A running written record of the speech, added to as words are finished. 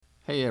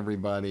Hey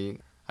everybody,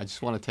 I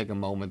just want to take a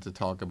moment to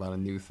talk about a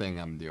new thing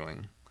I'm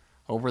doing.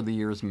 Over the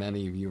years,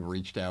 many of you have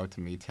reached out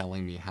to me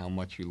telling me how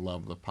much you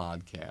love the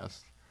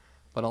podcast,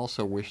 but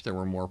also wish there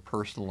were more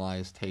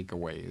personalized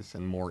takeaways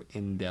and more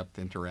in-depth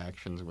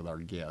interactions with our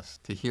guests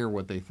to hear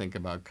what they think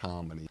about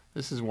comedy.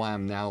 This is why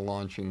I'm now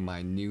launching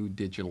my new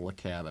digital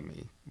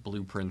academy,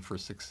 Blueprint for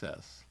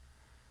Success.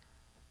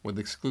 With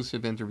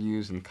exclusive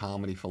interviews and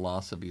comedy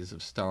philosophies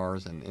of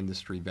stars and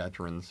industry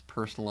veterans,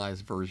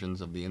 personalized versions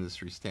of the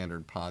industry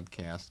standard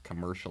podcast,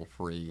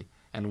 commercial-free,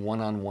 and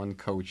one-on-one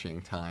coaching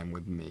time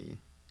with me.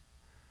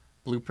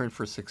 Blueprint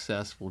for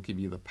Success will give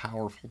you the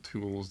powerful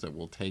tools that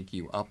will take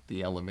you up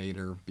the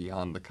elevator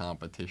beyond the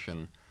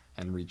competition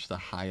and reach the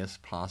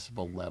highest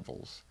possible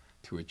levels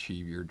to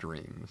achieve your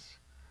dreams.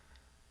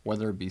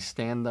 Whether it be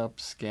stand-up,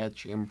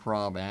 sketch,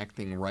 improv,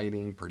 acting,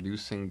 writing,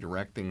 producing,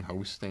 directing,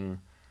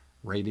 hosting,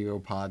 radio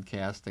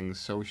podcasting,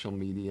 social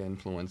media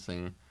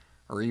influencing,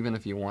 or even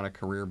if you want a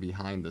career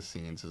behind the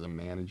scenes as a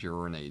manager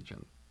or an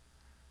agent.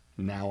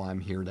 Now I'm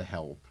here to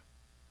help,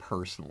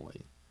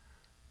 personally.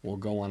 We'll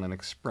go on an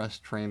express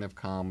train of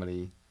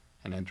comedy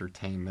and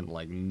entertainment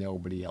like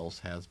nobody else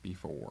has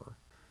before.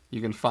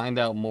 You can find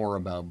out more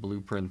about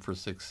Blueprint for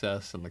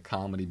Success and the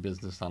comedy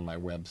business on my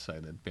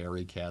website at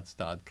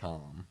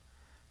barrykatz.com.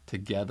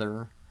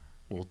 Together,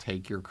 we'll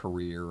take your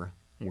career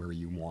where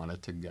you want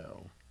it to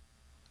go.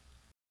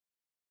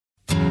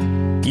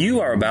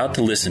 You are about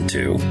to listen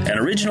to an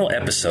original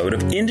episode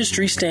of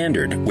Industry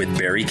Standard with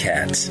Barry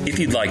Katz. If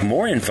you'd like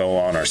more info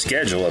on our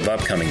schedule of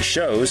upcoming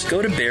shows,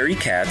 go to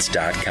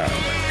barrykatz.com.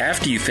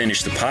 After you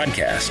finish the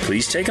podcast,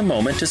 please take a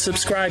moment to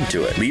subscribe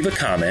to it, leave a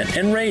comment,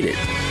 and rate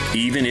it,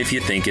 even if you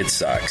think it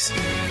sucks.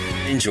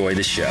 Enjoy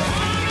the show.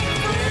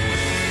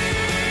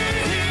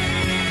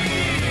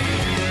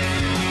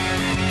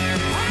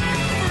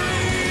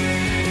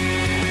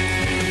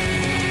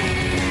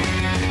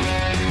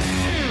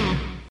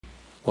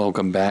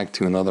 Welcome back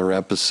to another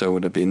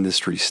episode of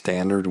Industry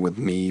Standard with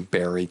me,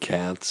 Barry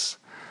Katz.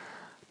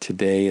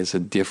 Today is a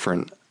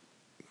different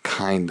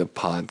kind of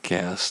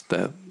podcast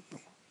that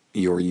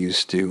you're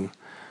used to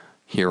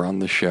here on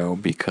the show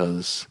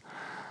because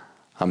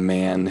a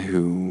man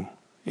who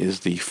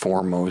is the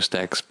foremost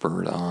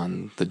expert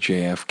on the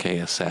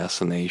JFK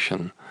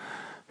assassination,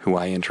 who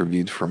I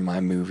interviewed for my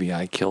movie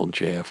I Killed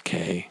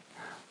JFK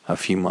a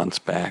few months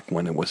back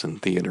when it was in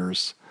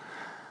theaters,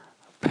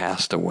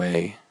 passed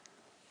away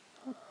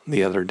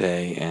the other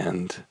day,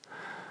 and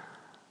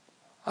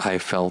I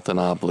felt an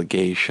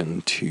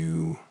obligation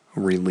to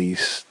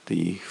release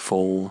the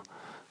full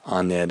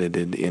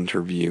unedited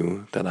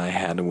interview that I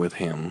had with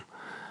him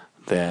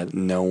that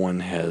no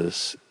one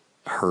has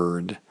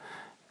heard,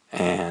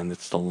 and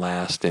it's the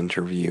last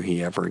interview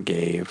he ever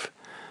gave.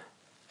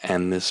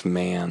 And this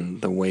man,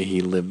 the way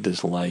he lived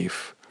his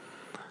life,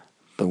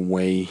 the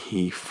way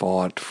he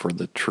fought for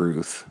the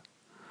truth,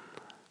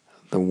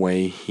 the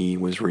way he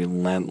was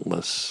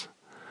relentless,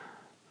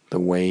 the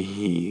way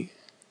he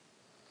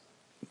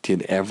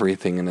did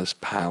everything in his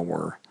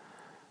power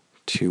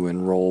to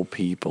enroll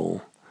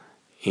people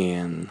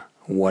in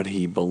what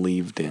he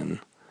believed in,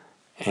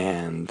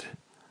 and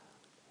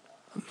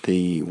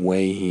the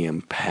way he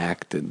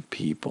impacted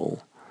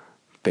people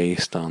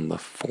based on the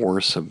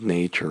force of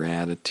nature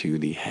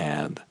attitude he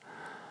had,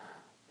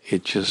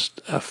 it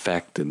just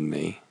affected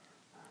me.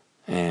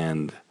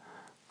 And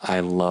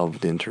I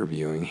loved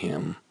interviewing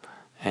him,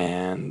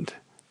 and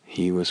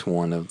he was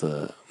one of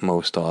the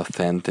most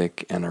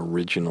authentic and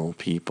original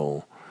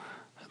people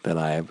that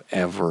I have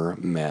ever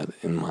met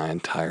in my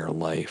entire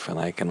life. And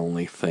I can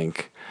only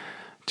think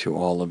to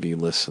all of you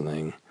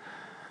listening,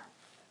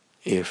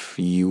 if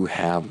you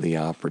have the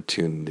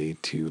opportunity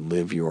to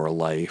live your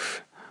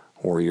life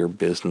or your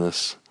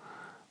business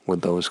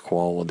with those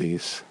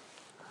qualities,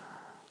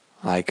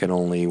 I can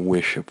only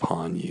wish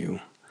upon you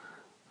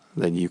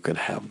that you could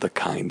have the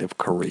kind of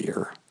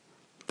career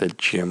that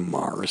Jim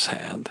Marrs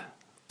had.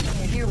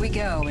 Here we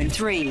go in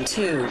 3,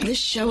 2. This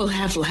show will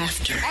have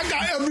laughter. I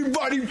got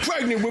everybody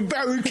pregnant with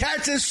Barry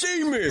Katz and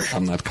semen.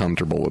 I'm not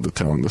comfortable with the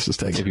tone this is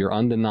taking. If you're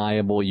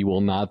undeniable, you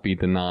will not be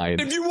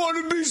denied. If you want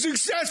to be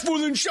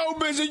successful in show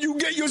business, you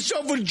get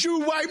yourself a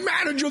Jew white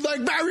manager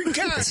like Barry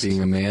Katz.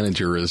 Being a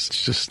manager is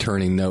just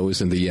turning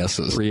no's into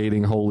yeses.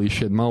 Creating holy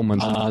shit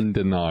moments.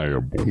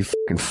 Undeniable. You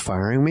fucking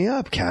firing me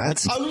up,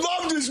 Katz. I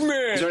love this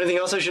man. Is there anything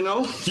else I should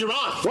know? You're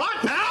on.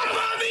 What? Now I'm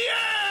on the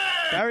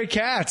air. Barry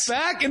Katz.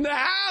 Back in the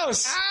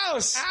house.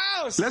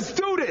 Let's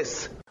do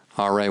this.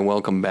 All right,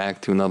 welcome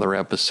back to another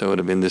episode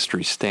of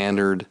Industry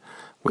Standard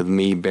with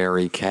me,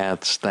 Barry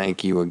Katz.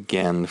 Thank you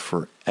again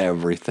for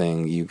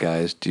everything you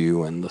guys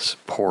do, and the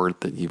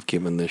support that you've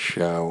given this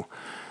show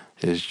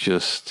is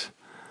just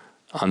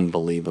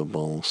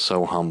unbelievable,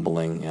 so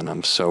humbling, and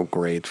I'm so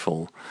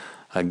grateful.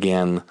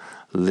 Again,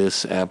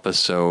 this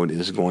episode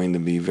is going to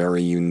be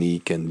very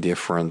unique and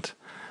different.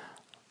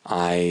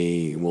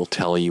 I will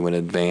tell you in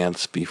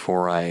advance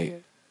before I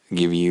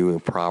give you a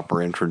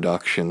proper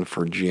introduction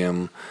for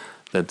Jim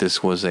that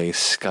this was a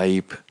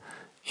Skype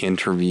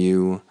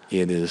interview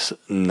It is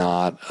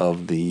not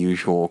of the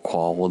usual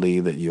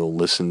quality that you'll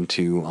listen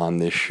to on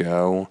this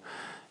show.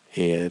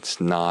 It's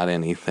not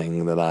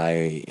anything that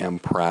I am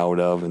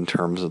proud of in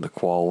terms of the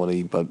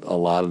quality, but a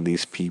lot of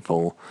these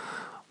people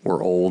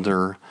were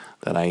older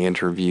that I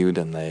interviewed,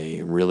 and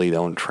they really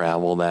don't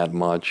travel that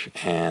much,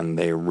 and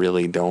they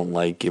really don't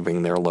like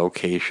giving their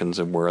locations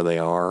of where they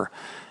are.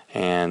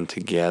 And to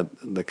get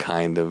the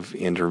kind of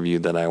interview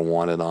that I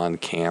wanted on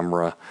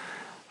camera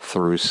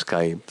through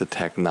Skype, the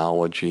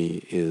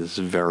technology is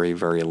very,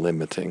 very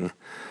limiting.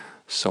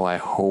 So I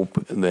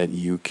hope that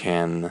you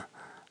can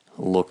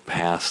look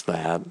past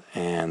that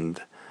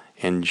and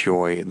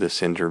enjoy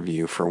this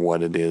interview for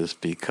what it is,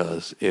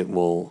 because it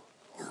will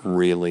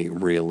really,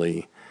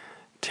 really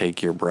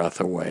take your breath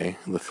away.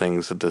 The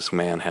things that this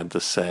man had to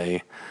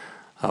say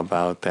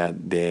about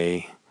that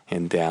day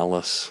in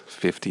Dallas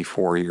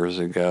 54 years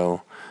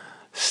ago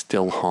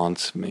still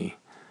haunts me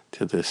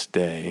to this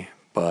day,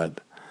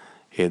 but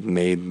it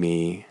made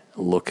me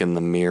look in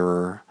the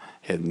mirror.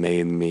 It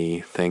made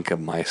me think of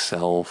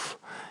myself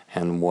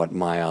and what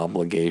my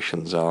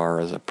obligations are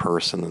as a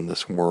person in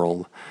this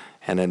world,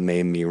 and it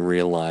made me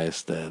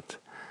realize that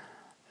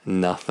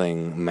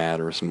nothing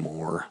matters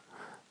more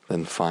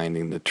than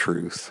finding the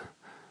truth,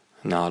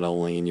 not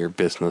only in your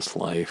business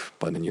life,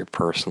 but in your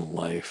personal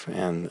life.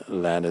 And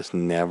that is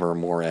never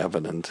more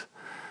evident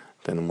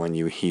than when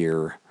you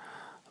hear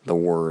the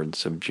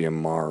words of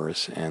Jim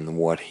Marrs and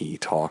what he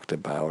talked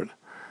about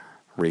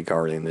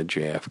regarding the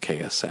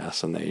JFK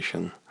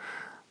assassination.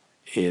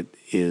 It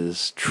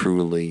is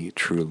truly,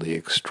 truly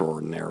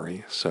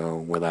extraordinary. So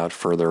without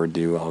further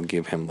ado, I'll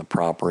give him the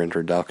proper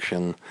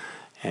introduction,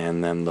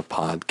 and then the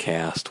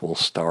podcast will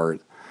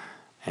start,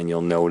 and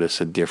you'll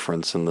notice a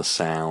difference in the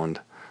sound.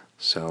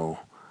 So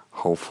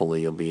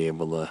hopefully you'll be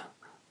able to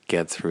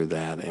get through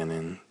that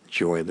and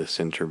enjoy this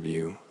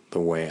interview the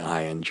way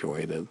I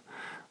enjoyed it,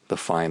 the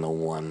final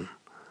one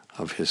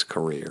of his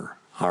career.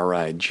 All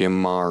right,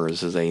 Jim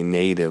Marrs is a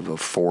native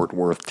of Fort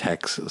Worth,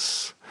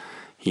 Texas.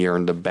 He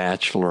earned a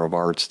Bachelor of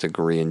Arts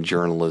degree in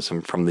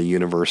journalism from the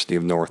University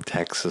of North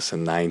Texas in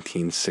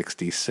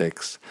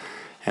 1966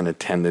 and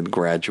attended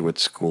graduate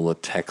school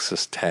at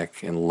Texas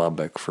Tech in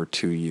Lubbock for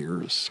 2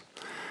 years.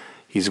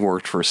 He's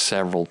worked for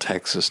several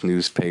Texas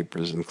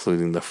newspapers,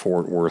 including the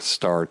Fort Worth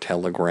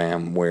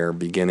Star-Telegram, where,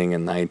 beginning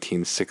in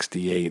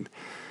 1968,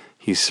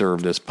 he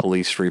served as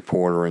police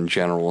reporter and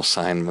general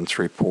assignments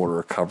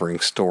reporter, covering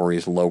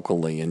stories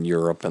locally in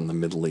Europe and the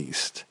Middle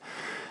East.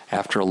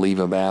 After a leave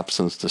of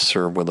absence to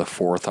serve with the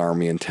 4th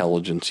Army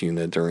Intelligence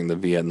Unit during the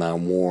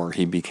Vietnam War,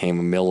 he became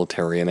a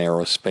military and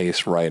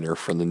aerospace writer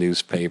for the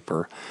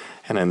newspaper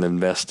and an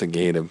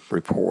investigative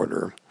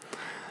reporter.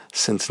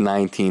 Since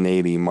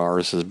 1980,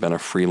 Marrs has been a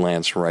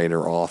freelance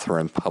writer, author,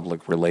 and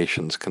public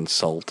relations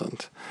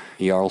consultant.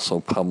 He also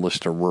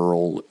published a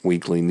rural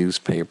weekly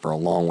newspaper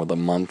along with a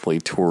monthly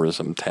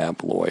tourism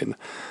tabloid,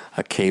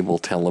 a cable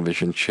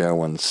television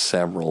show, and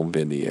several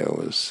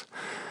videos.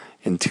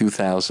 In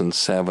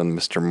 2007,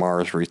 Mr.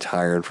 Marrs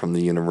retired from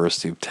the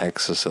University of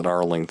Texas at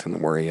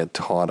Arlington, where he had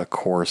taught a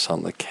course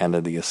on the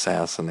Kennedy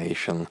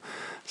assassination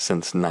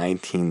since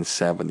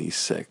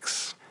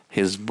 1976.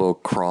 His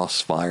book,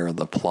 Crossfire: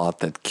 The Plot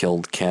That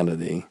Killed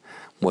Kennedy,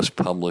 was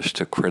published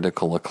to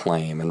critical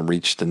acclaim and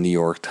reached the New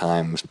York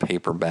Times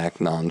paperback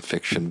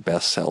nonfiction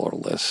bestseller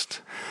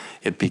list.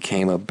 It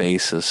became a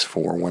basis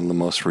for one of the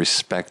most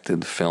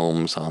respected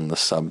films on the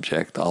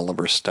subject,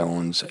 Oliver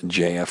Stone's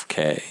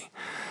JFK,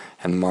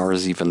 and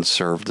Marrs even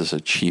served as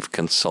a chief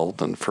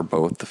consultant for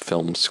both the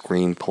film's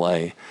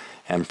screenplay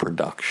and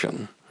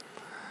production.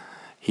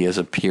 He has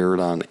appeared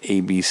on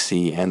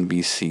ABC,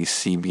 NBC,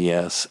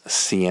 CBS,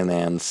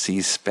 CNN,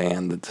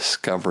 C-SPAN, the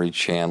Discovery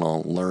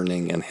Channel,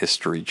 Learning, and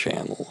History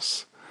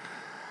channels.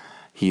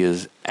 He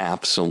is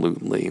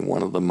absolutely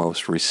one of the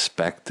most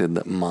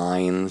respected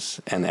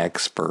minds and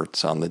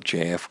experts on the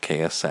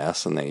JFK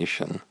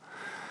assassination,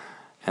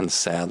 and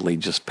sadly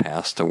just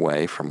passed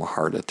away from a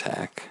heart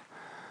attack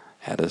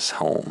at his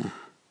home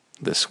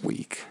this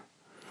week.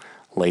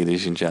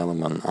 Ladies and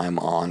gentlemen, I'm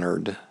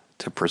honored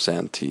to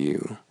present to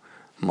you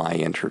my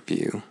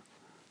interview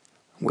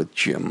with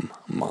Jim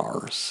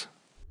Marrs.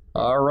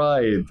 All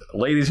right,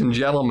 ladies and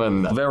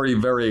gentlemen, very,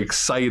 very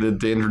excited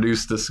to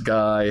introduce this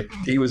guy.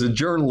 He was a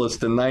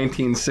journalist in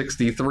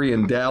 1963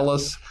 in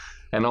Dallas,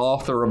 and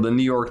author of the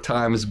New York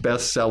Times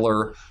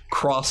bestseller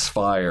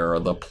Crossfire: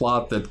 The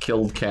Plot That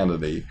Killed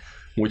Kennedy,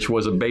 which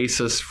was a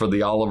basis for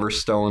the Oliver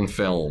Stone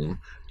film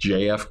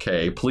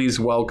JFK. Please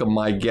welcome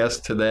my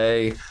guest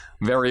today.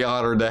 Very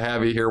honored to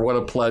have you here. What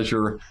a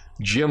pleasure,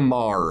 Jim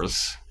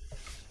Marrs.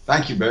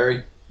 Thank you,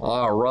 Barry.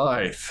 All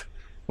right.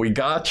 We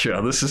got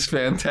you. This is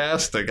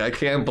fantastic. I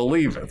can't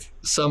believe it.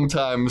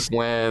 Sometimes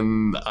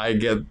when I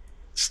get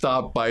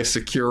stopped by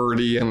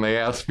security and they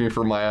ask me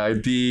for my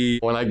ID,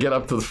 when I get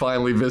up to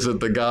finally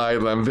visit the guy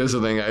that I'm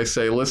visiting, I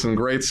say, listen,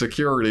 great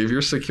security. If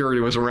your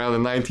security was around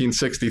in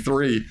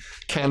 1963,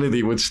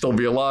 Kennedy would still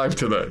be alive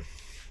today.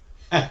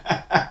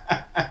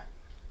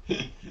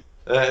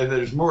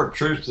 There's more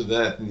truth to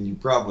that than you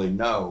probably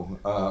know.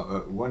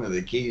 One of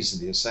the keys to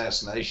the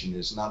assassination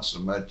is not so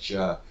much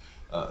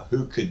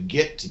who could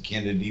get to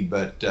Kennedy,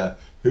 but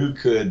who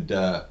could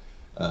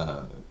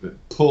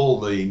pull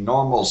the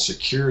normal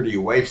security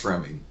away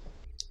from him.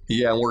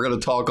 Yeah, we're going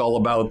to talk all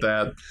about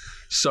that.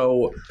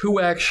 So, who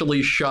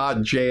actually shot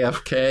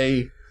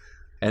JFK?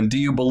 And do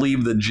you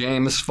believe the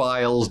James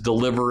Files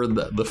delivered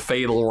the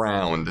fatal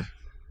round?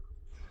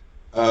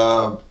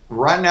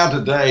 Right now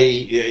today,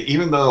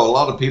 even though a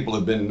lot of people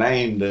have been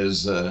named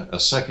as a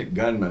second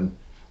gunman,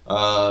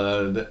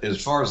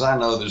 as far as I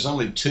know, there's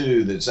only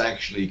two that's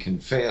actually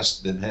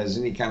confessed that has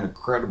any kind of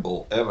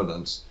credible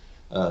evidence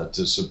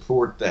to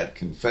support that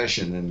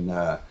confession. And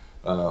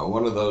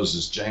one of those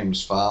is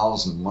James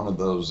Files, and one of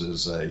those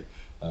is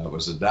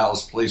was a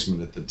Dallas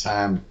policeman at the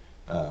time,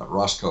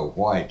 Roscoe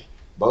White.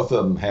 Both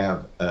of them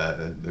have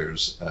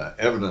there's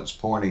evidence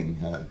pointing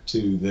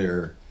to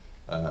their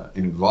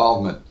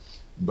involvement.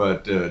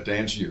 But to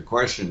answer your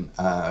question,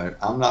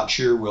 I'm not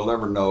sure we'll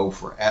ever know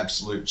for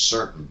absolute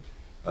certain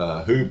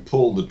who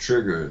pulled the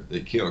trigger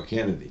that killed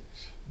Kennedy.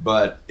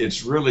 But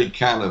it's really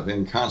kind of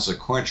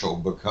inconsequential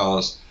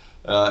because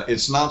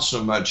it's not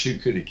so much who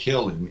could have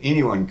killed him.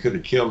 Anyone could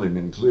have killed him,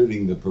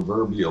 including the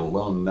proverbial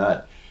lone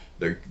nut.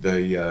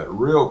 The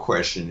real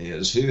question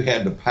is who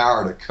had the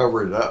power to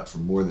cover it up for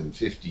more than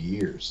 50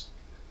 years.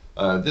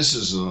 This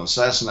is an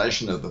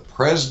assassination of the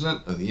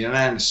President of the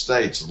United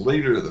States, the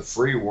leader of the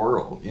free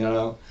world. You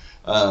know,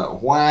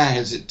 why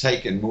has it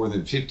taken more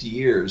than 50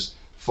 years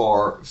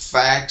for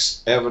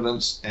facts,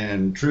 evidence,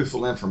 and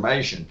truthful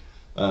information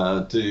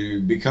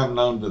to become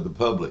known to the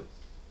public?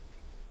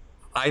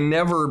 I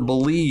never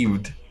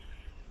believed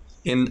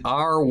in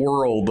our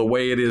world the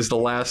way it is the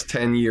last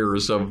 10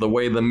 years of the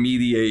way the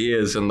media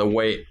is and the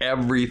way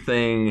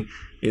everything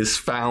is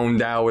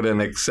found out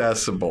and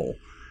accessible.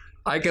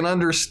 I can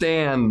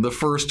understand the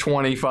first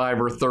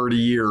 25 or 30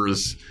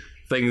 years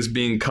things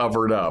being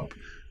covered up.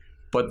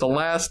 But the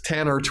last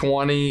 10 or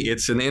 20,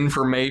 it's an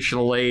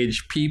informational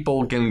age.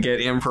 People can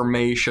get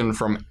information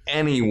from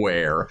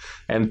anywhere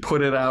and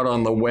put it out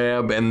on the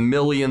web, and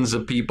millions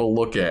of people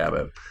look at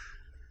it.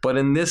 But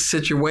in this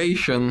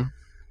situation,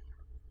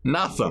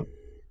 nothing.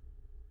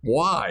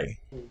 Why?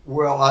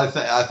 Well,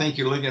 I think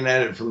you're looking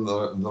at it from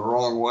the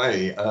wrong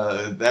way.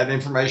 That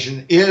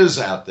information is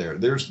out there.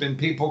 There's been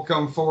people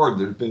come forward.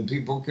 There's been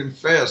people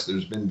confess.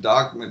 There's been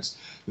documents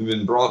that have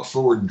been brought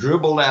forward,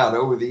 dribbled out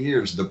over the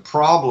years. The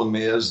problem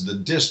is the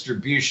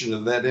distribution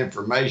of that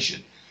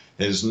information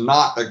has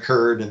not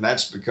occurred, and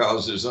that's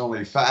because there's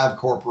only 5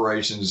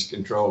 corporations that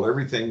control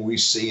everything we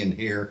see and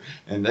hear,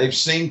 and they've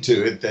seen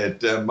to it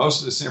that most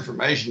of this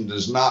information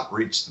does not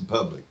reach the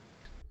public.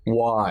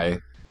 Why?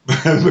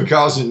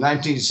 Because in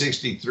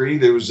 1963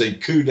 there was a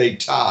coup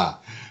d'etat,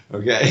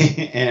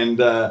 okay, and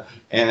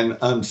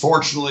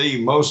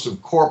unfortunately most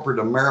of corporate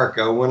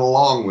America went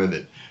along with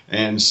it,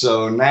 and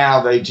so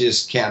now they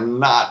just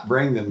cannot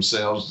bring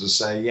themselves to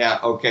say, yeah,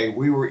 okay,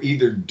 we were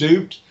either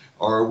duped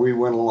or we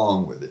went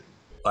along with it.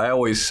 I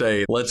always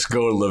say, let's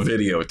go to the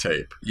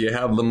videotape. You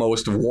have the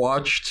most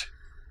watched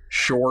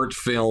short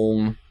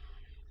film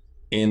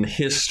in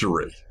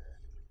history,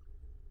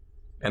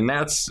 and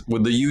that's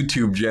with the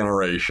YouTube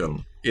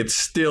generation. It's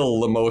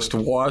still the most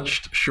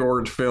watched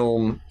short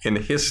film in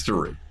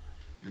history.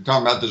 You're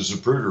talking about the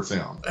Zapruder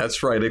film.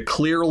 That's right. It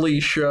clearly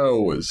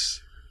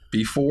shows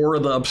before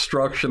the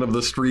obstruction of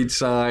the street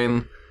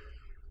sign,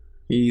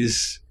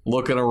 he's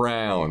looking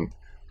around.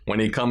 When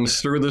he comes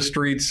through the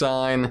street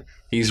sign,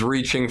 he's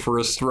reaching for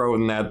his throat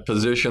in that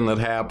position that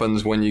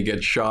happens when you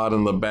get shot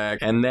in the back.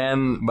 And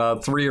then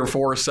about 3 or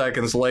 4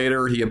 seconds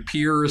later, he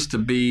appears to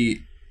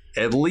be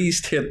at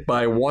least hit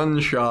by one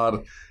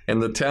shot in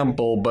the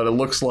temple, but it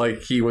looks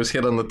like he was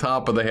hit on the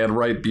top of the head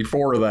right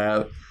before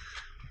that.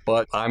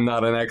 But I'm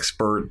not an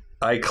expert.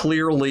 I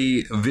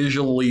clearly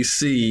visually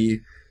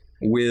see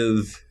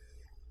with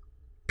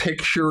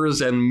pictures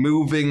and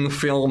moving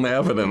film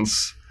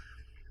evidence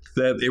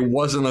that it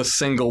wasn't a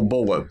single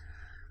bullet.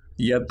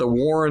 Yet the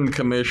Warren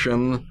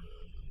Commission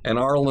and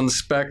Arlen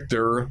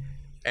Specter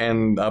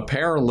and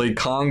apparently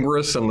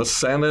Congress and the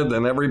Senate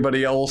and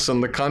everybody else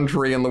in the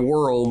country and the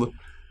world,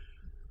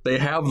 they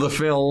have the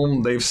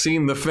film, they've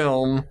seen the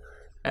film,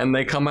 and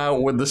they come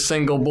out with the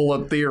single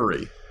bullet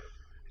theory.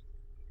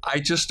 I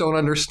just don't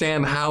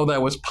understand how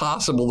that was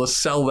possible to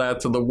sell that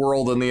to the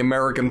world and the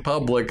American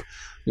public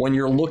when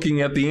you're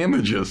looking at the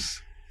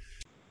images.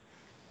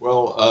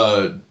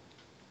 Well,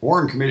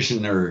 Warren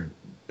Commissioner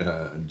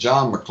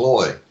John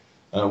McCloy,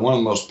 one of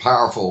the most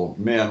powerful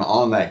men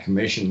on that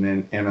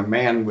commission, and a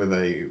man with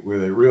a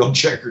real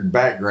checkered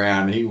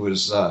background. He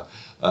was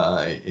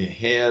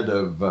head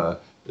of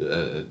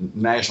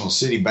National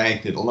City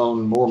Bank that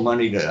loaned more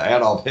money to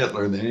Adolf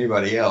Hitler than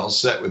anybody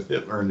else, sat with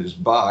Hitler in his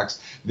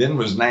box, then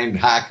was named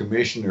High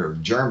Commissioner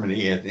of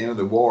Germany at the end of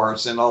the war,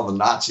 sent all the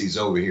Nazis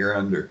over here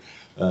under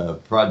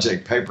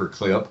Project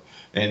Paperclip,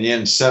 and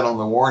then sat on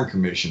the Warren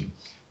Commission.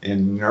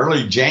 In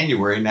early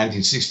January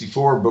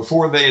 1964,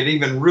 before they had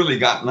even really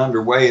gotten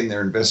underway in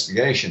their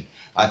investigation,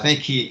 I think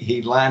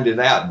he lined it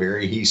out,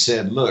 Barry. He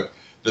said, look,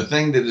 The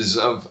thing that is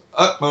of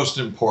utmost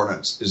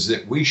importance is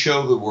that we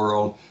show the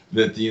world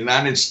that the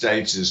United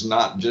States is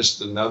not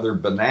just another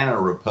banana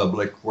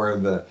republic where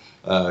the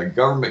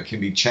government can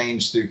be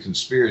changed through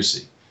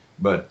conspiracy.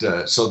 But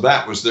so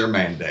that was their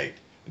mandate.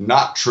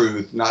 Not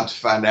truth, not to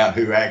find out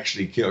who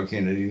actually killed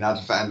Kennedy, not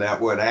to find out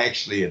what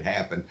actually had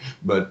happened,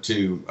 but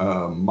to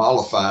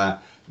mollify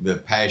the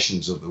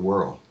passions of the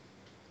world.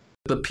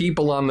 The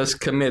people on this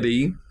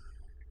committee,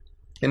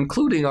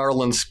 including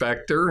Arlen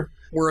Specter,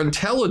 were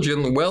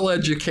intelligent,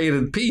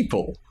 well-educated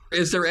people.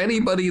 Is there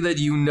anybody that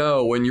you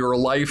know in your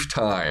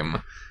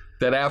lifetime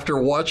that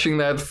after watching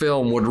that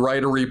film would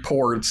write a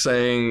report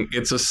saying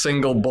it's a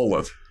single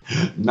bullet?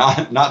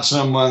 Not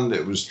someone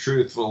that was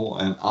truthful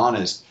and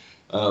honest.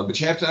 But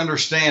you have to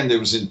understand there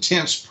was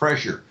intense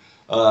pressure.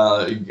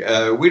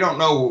 We don't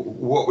know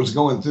what was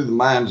going through the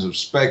minds of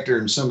Specter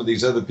and some of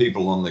these other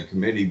people on the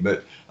committee,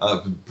 but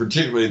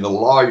particularly the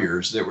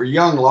lawyers that were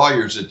young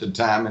lawyers at the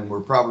time and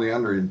were probably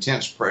under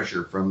intense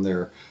pressure from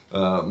their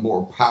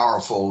more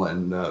powerful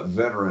and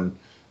veteran,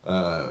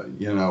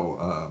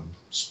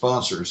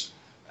 sponsors.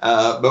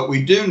 But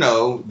we do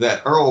know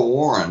that Earl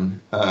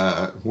Warren,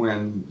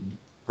 when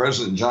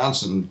President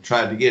Johnson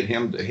tried to get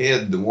him to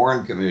head the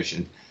Warren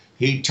Commission,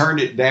 he turned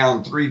it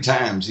down 3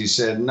 times. He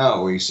said,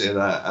 no. He said,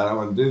 I don't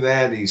want to do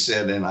that. He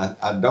said, and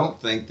I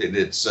don't think that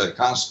it's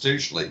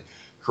constitutionally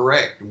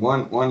correct.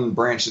 One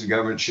branch of the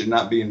government should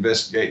not be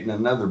investigating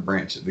another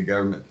branch of the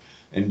government.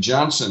 And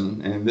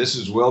Johnson, and this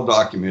is well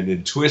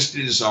documented,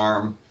 twisted his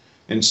arm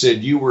and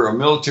said, you were a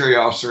military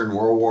officer in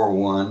World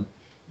War I.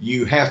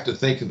 You have to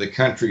think of the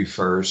country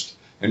first.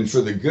 And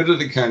for the good of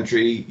the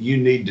country, you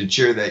need to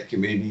chair that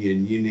committee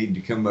and you need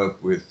to come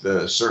up with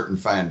certain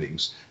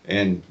findings.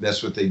 And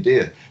that's what they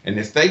did. And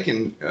if they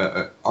can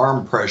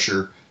arm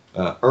pressure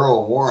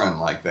Earl Warren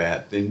like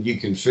that, then you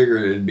can figure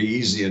it'd be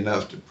easy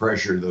enough to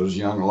pressure those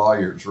young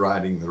lawyers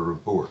writing the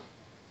report.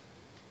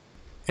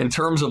 In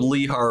terms of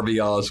Lee Harvey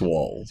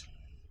Oswald,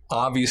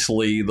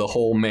 obviously the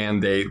whole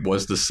mandate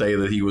was to say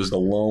that he was the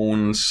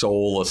lone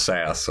sole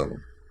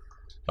assassin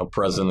of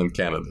President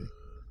Kennedy.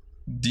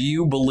 Do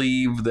you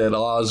believe that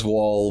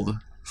Oswald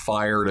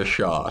fired a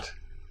shot?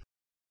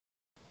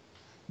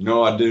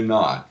 No, I do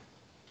not.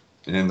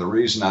 And the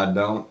reason I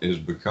don't is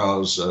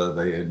because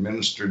they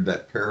administered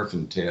that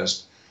paraffin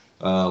test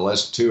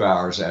less than 2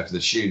 hours after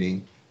the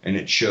shooting, and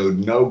it showed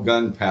no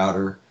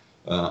gunpowder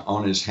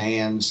on his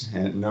hands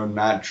and no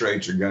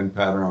nitrates or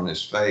gunpowder on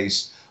his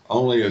face,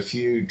 only a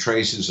few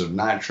traces of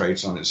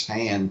nitrates on his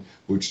hand,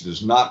 which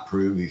does not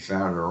prove he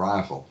fired a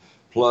rifle.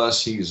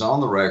 Plus, he's on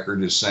the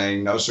record as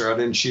saying, no, sir, I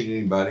didn't shoot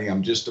anybody.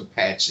 I'm just a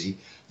patsy.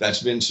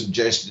 That's been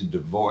suggested to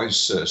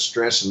voice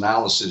stress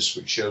analysis,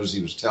 which shows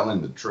he was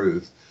telling the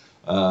truth.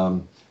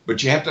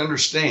 But you have to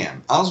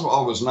understand,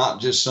 Oswald was not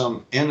just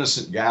some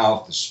innocent guy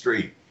off the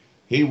street.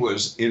 He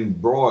was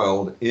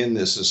embroiled in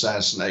this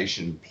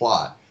assassination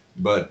plot,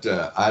 but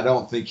I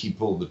don't think he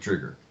pulled the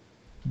trigger.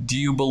 Do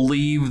you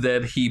believe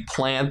that he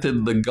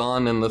planted the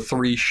gun and the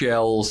 3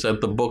 shells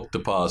at the book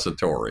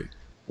depository?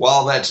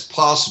 While that's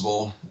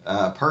possible,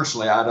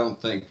 personally, I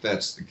don't think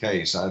that's the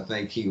case. I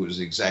think he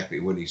was exactly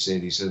what he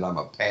said. He said, I'm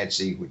a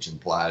patsy, which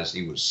implies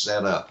he was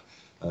set up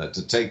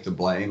to take the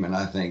blame, and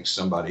I think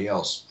somebody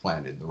else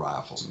planted the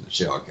rifles and the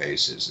shell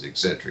cases, et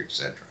cetera, et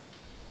cetera.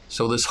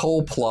 So this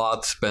whole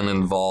plot's been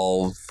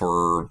involved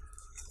for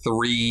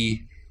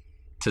 3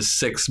 to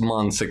 6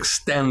 months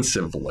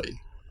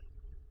extensively.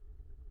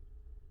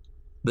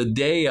 The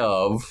day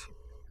of,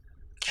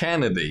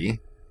 Kennedy,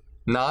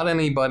 not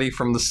anybody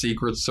from the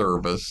Secret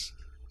Service,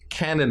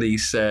 Kennedy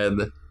said,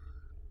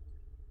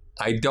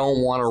 I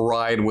don't want to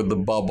ride with the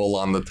bubble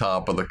on the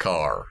top of the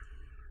car.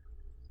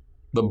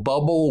 The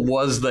bubble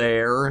was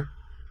there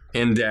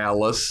in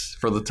Dallas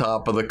for the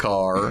top of the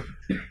car,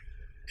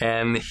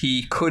 and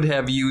he could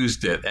have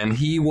used it, and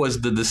he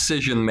was the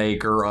decision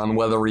maker on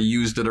whether he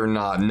used it or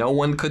not. No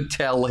one could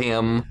tell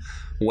him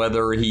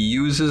whether he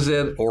uses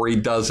it or he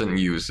doesn't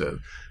use it.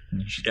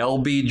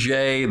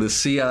 LBJ, the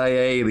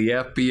CIA, the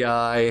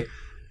FBI,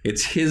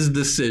 it's his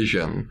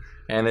decision.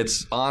 And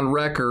it's on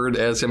record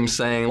as him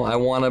saying, I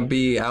want to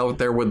be out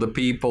there with the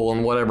people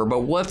and whatever.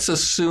 But let's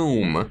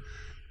assume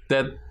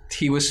that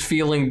he was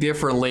feeling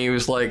differently. He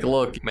was like,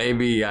 look,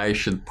 maybe I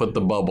should put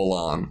the bubble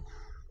on.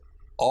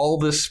 All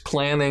this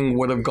planning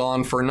would have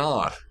gone for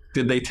naught.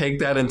 Did they take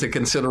that into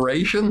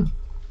consideration?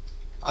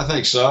 I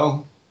think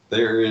so.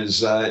 There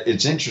is,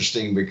 it's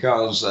interesting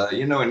because,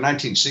 in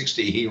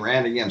 1960, he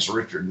ran against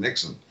Richard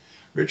Nixon.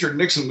 Richard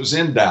Nixon was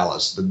in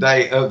Dallas the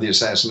day of the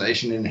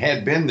assassination and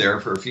had been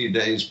there for a few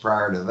days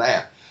prior to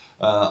that,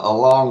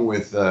 along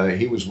with,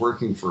 he was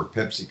working for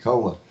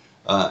Pepsi-Cola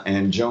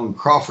and Joan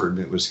Crawford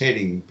that was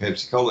heading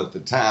Pepsi-Cola at the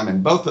time.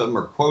 And both of them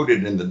are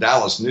quoted in the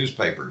Dallas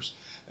newspapers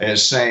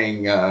as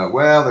saying,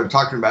 well, they're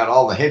talking about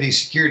all the heady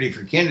security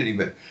for Kennedy,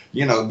 but,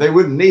 they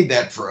wouldn't need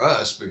that for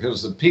us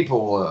because the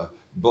people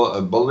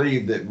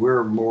believe that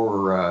we're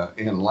more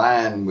in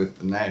line with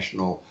the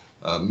national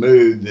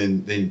mood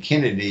than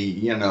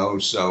Kennedy,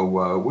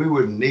 so we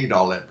wouldn't need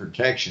all that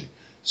protection.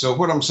 So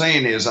what I'm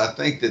saying is, I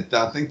think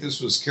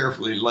this was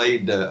carefully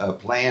laid a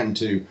plan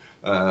to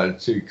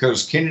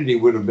because Kennedy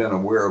would have been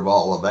aware of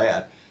all of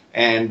that,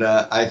 and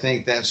I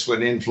think that's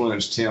what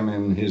influenced him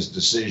in his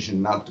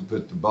decision not to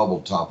put the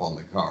bubble top on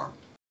the car.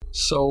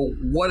 So,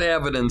 what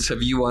evidence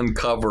have you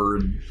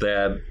uncovered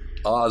that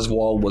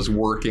Oswald was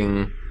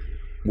working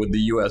with the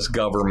U.S.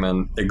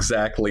 government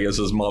exactly as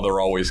his mother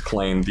always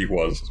claimed he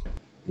was?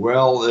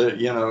 Well,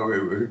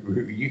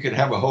 you could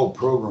have a whole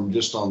program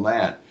just on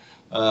that.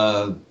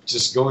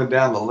 Just going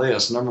down the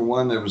list, number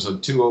one, there was a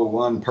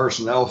 201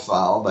 personnel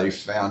file they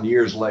found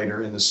years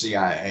later in the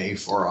CIA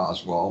for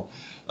Oswald.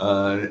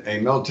 A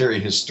military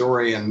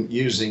historian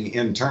using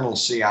internal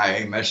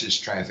CIA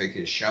message traffic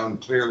has shown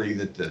clearly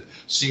that the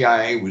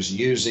CIA was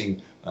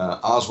using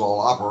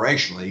Oswald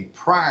operationally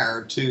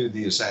prior to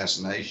the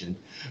assassination.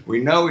 We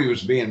know he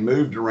was being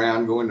moved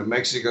around, going to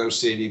Mexico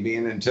City,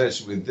 being in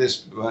touch with this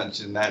bunch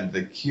and that,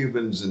 the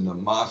Cubans and the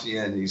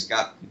mafia, and he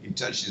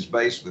touched his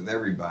base with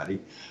everybody.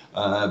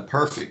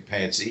 Perfect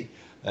Patsy.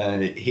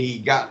 He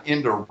got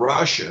into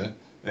Russia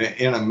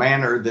in a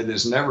manner that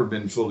has never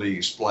been fully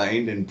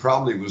explained and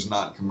probably was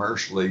not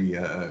commercially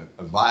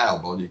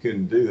viable. You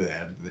couldn't do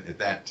that at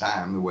that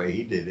time the way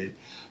he did it.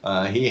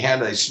 He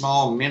had a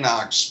small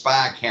Minox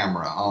spy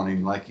camera on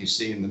him like you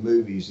see in the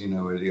movies, and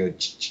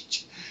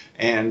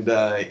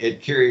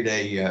it carried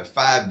a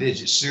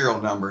 5-digit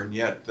serial number, and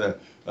yet the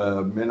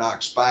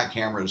Minox spy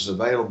cameras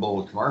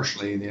available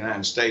commercially in the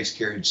United States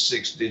carried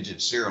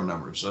 6-digit serial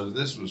numbers. So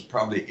this was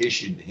probably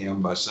issued to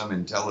him by some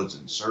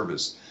intelligence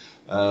service.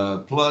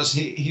 Plus,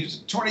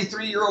 he's a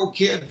 23-year-old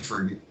kid,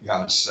 for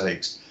God's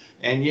sakes.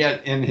 And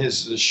yet, in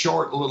his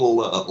short little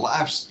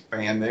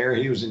lifespan there,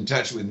 he was in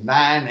touch with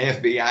 9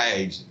 FBI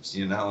agents.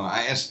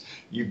 I asked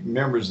you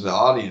members of the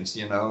audience,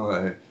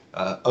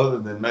 other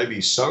than maybe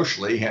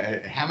socially,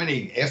 how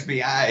many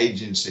FBI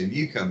agents have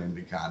you come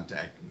into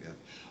contact with?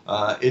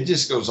 It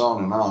just goes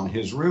on and on.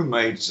 His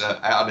roommates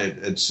out at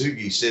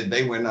Sugi said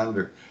they went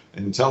under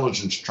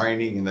intelligence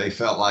training and they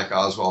felt like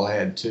Oswald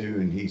had too,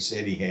 and he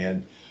said he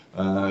had.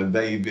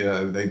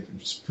 They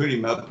put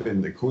him up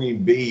in the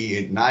Queen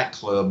Bee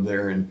nightclub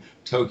there in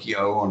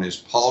Tokyo on his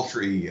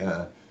paltry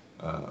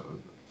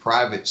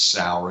private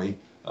salary,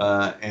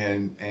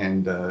 and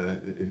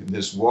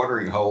this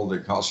watering hole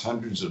that costs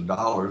hundreds of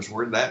dollars.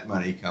 Where'd that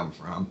money come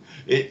from?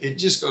 It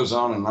just goes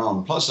on and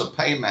on. Plus, a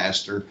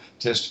paymaster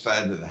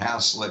testified to the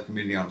House Select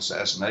Committee on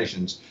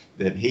Assassinations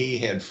that he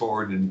had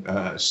forwarded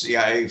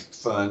CIA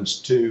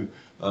funds to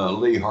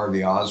Lee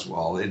Harvey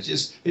Oswald. It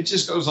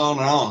just goes on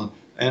and on.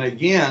 And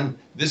again,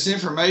 this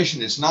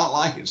information, it's not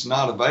like it's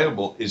not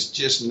available. It's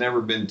just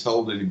never been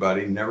told to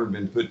anybody, never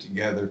been put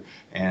together,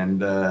 and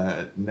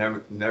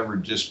never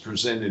just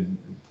presented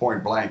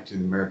point blank to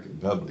the American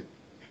public.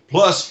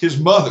 Plus, his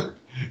mother,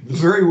 the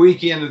very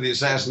weekend of the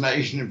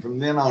assassination, and from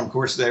then on, of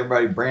course,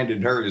 everybody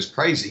branded her as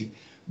crazy.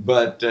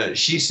 But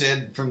she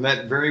said from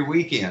that very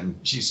weekend,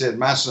 she said,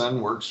 my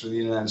son works for the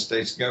United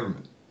States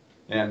government.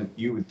 And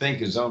you would think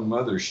his own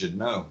mother should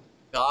know.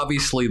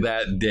 Obviously,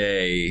 that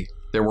day,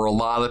 there were a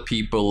lot of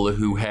people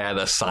who had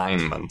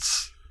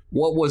assignments.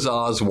 What was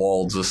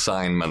Oswald's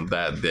assignment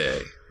that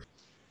day?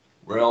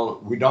 Well,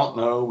 we don't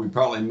know. We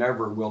probably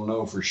never will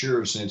know for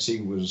sure since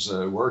he was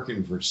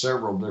working for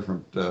several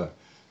different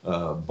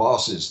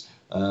bosses.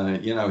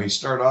 He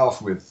started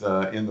off with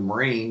in the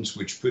Marines,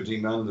 which put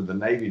him under the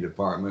Navy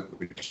Department,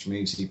 which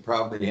means he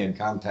probably had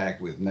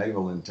contact with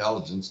naval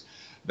intelligence.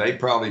 They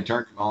probably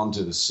turned him on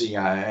to the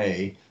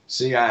CIA,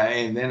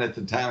 and then at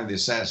the time of the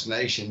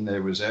assassination,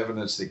 there was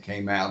evidence that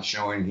came out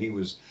showing he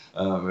was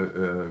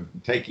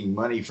taking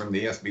money from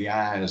the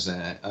FBI as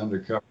an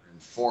undercover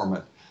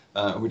informant,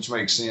 which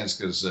makes sense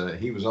because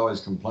he was always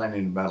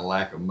complaining about a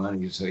lack of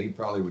money, so he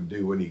probably would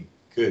do what he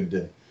could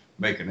to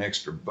make an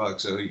extra buck.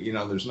 So,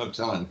 there's no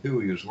telling who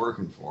he was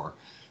working for.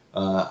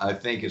 I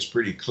think it's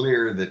pretty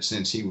clear that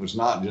since he was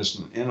not just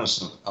an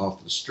innocent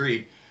off the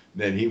street,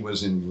 that he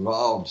was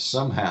involved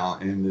somehow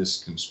in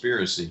this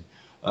conspiracy.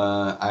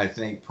 I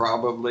think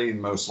probably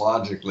and most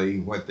logically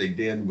what they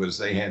did was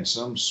they had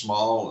some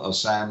small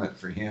assignment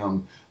for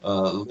him.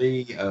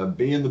 Lee,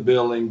 be in the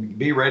building,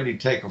 be ready to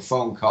take a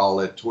phone call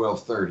at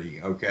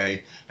 12:30,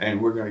 okay?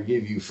 And we're going to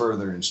give you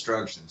further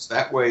instructions.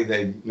 That way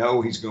they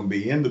know he's going to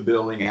be in the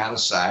building, out of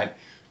sight.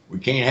 We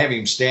can't have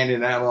him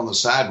standing out on the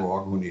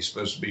sidewalk when he's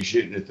supposed to be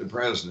shooting at the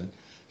president.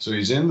 So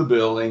he's in the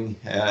building,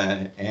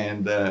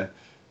 and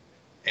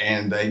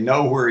they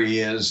know where he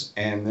is.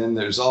 And then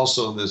there's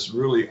also this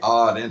really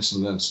odd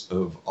incidence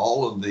of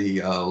all of the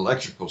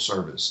electrical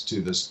service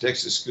to this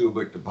Texas School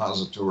Book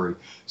Depository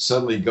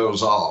suddenly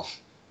goes off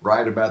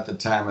right about the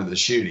time of the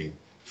shooting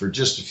for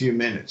just a few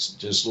minutes,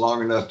 just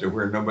long enough to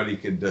where nobody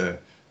could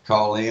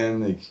call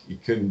in. You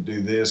couldn't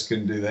do this,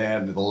 couldn't do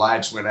that. The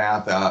lights went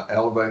out, the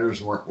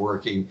elevators weren't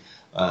working.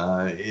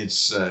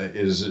 It's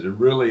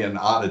really an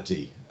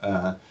oddity.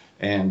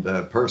 And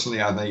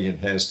personally, I think it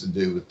has to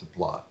do with the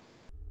plot.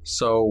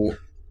 So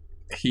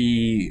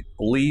he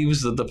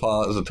leaves the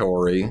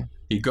depository.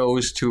 He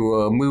goes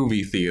to a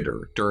movie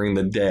theater during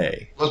the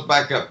day. Let's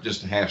back up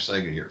just a half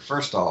second here.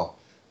 First off,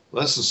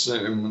 let's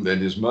assume that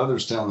his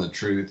mother's telling the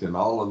truth, and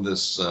all of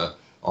this,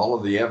 all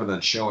of the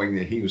evidence showing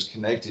that he was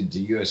connected to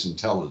U.S.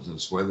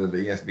 intelligence, whether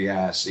the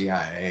FBI,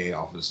 CIA,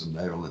 Office of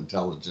Naval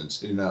Intelligence,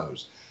 who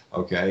knows?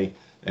 Okay,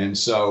 and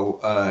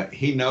so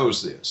he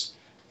knows this,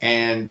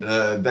 and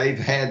they've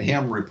had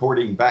him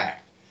reporting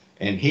back,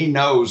 and he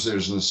knows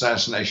there's an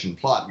assassination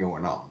plot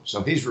going on,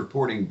 so he's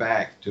reporting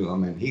back to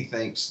him, and he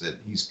thinks that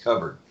he's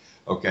covered.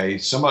 Okay,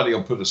 somebody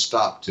will put a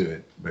stop to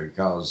it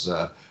because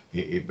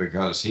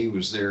he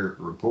was there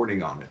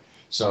reporting on it.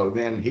 So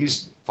then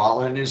he's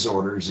following his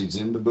orders. He's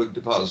in the book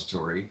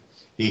depository.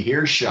 He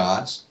hears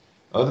shots.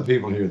 Other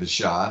people hear the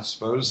shots.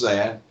 Suppose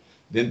that.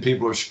 Then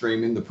people are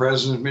screaming, the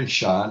president's been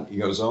shot. He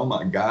goes, oh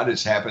my God,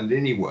 it's happened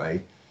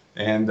anyway.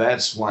 And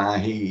that's why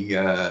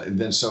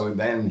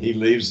then he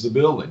leaves the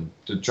building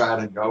to try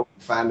to go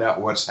find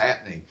out what's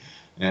happening.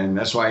 And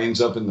that's why he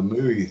ends up in the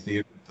movie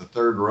theater, the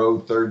third row,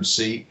 third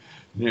seat,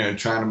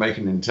 trying to make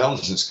an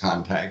intelligence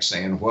contact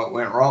saying what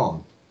went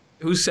wrong.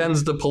 Who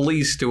sends the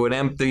police to an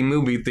empty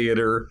movie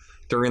theater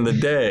during the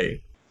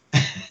day?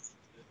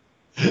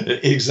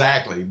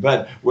 Exactly.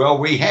 But, well,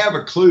 we have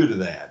a clue to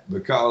that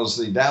because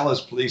the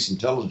Dallas Police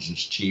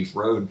Intelligence Chief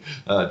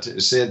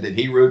said that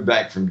he rode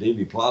back from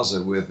Dealey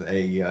Plaza with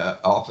a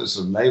Office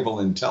of Naval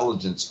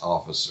Intelligence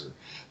officer.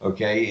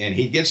 Okay, and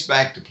he gets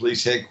back to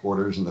police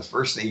headquarters, and the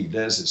first thing he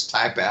does is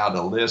type out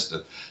a list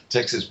of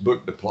Texas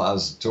Book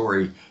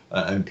Depository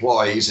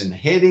employees, and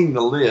heading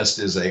the list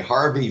is a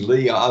Harvey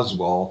Lee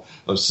Oswald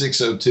of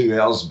 602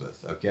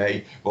 Elsbeth.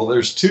 Okay, well,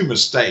 there's two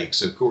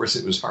mistakes. Of course,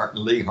 it was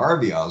Lee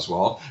Harvey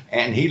Oswald,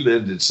 and he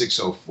lived at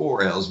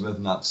 604 Elsbeth,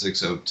 not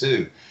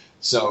 602.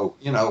 So,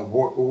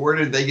 where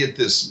did they get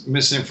this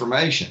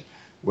misinformation?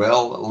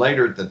 Well,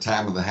 later at the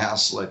time of the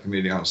House Select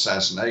Committee on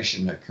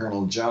Assassination,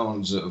 Colonel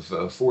Jones of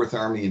 4th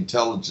Army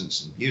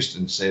Intelligence in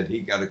Houston said he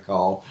got a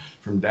call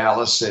from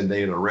Dallas, said they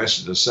had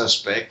arrested a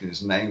suspect, and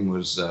his name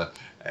was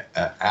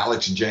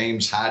Alex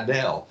James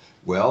Hidell.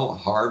 Well,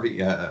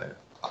 Harvey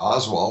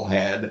Oswald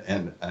had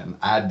an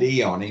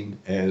ID on him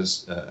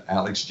as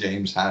Alex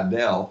James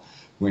Hidell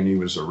when he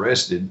was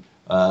arrested.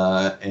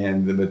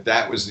 But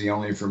that was the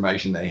only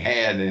information they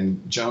had.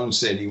 And Jones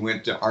said he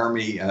went to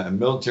Army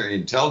military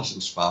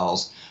intelligence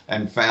files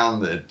and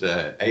found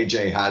that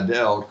A.J.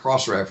 Hidell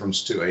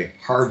cross-referenced to a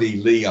Harvey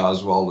Lee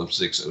Oswald of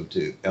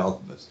 602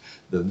 Elsbeth,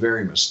 the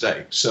very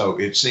mistake. So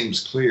it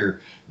seems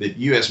clear that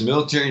U.S.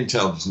 military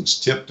intelligence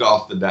tipped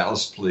off the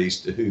Dallas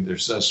police to who their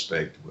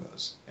suspect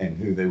was and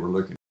who they were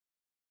looking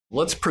for.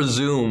 Let's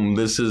presume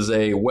this is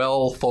a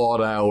well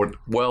thought out,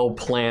 well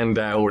planned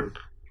out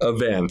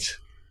event.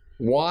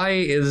 Why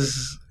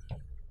is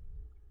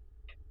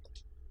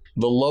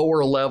the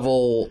lower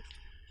level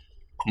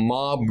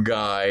mob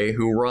guy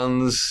who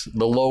runs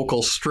the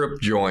local strip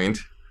joint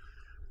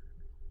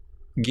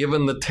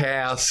given the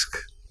task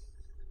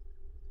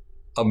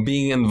of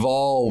being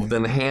involved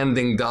in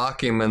handing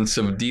documents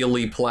of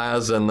Dealey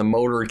Plaza and the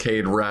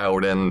motorcade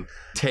route and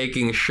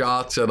taking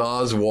shots at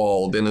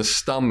Oswald in his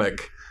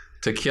stomach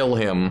to kill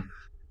him?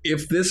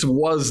 If this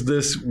was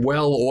this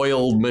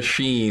well-oiled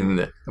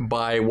machine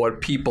by what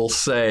people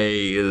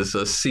say is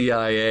a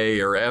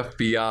CIA or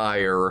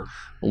FBI or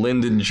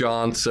Lyndon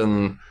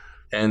Johnson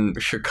and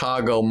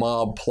Chicago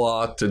mob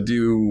plot to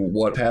do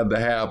what had to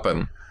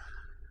happen,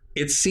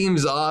 it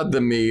seems odd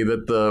to me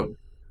that the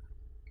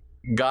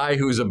guy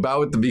who's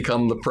about to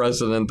become the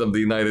president of the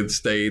United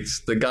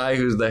States, the guy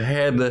who's the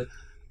head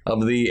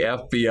of the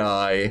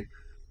FBI,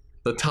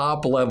 the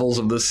top levels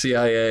of the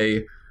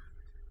CIA,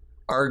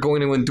 are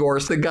going to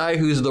endorse the guy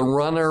who's the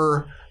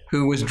runner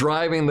who was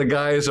driving the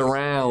guys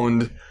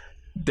around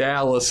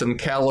Dallas and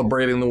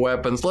calibrating the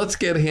weapons. Let's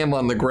get him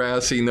on the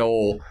grassy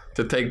knoll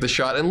to take the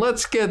shot. And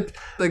let's get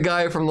the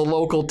guy from the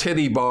local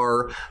titty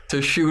bar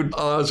to shoot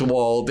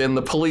Oswald in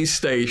the police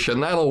station.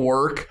 That'll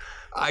work.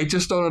 I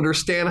just don't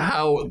understand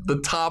how the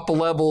top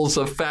levels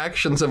of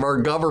factions of our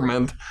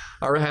government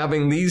are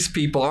having these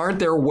people. Aren't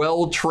there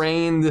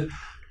well-trained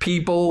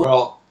people?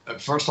 Well,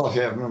 first off,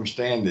 you have to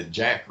understand that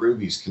Jack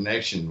Ruby's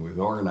connection with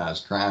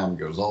organized crime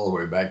goes all the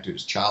way back to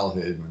his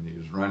childhood when he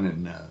was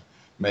running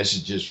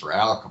messages for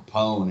Al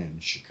Capone in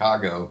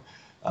Chicago.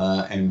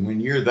 And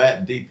when you're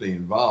that deeply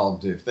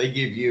involved, if they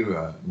give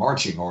you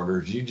marching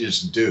orders, you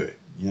just do it,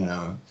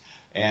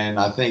 And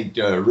I think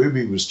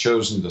Ruby was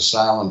chosen to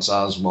silence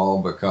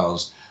Oswald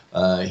because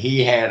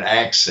he had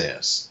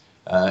access.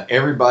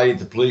 Everybody at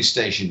the police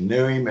station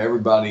knew him.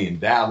 Everybody in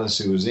Dallas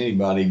who was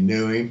anybody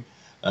knew him.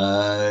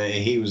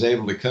 He was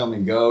able to come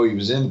and go. He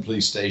was in the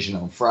police station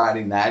on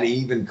Friday night. He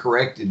even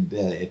corrected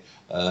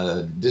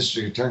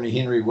District Attorney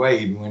Henry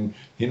Wade when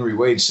Henry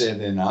Wade said,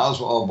 and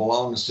Oswald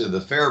belongs to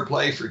the Fair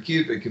Play for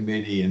Cupid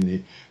Committee.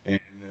 And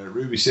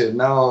Ruby said,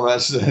 no,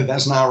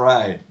 that's not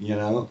right,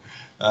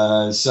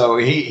 So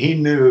he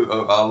knew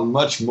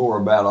much more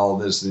about all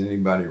this than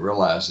anybody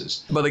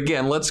realizes. But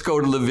again, let's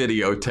go to the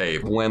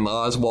videotape. When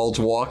Oswald's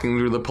walking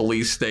through the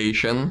police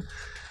station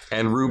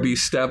and Ruby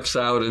steps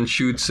out and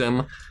shoots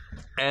him,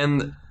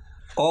 and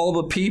all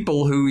the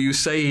people who you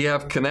say you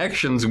have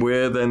connections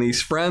with and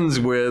he's friends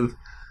with,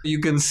 you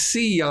can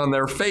see on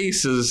their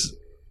faces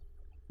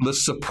the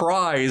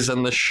surprise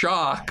and the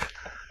shock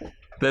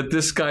that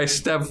this guy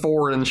stepped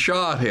forward and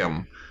shot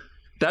him.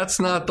 That's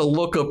not the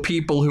look of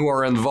people who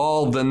are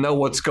involved and know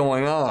what's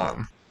going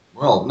on.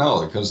 Well,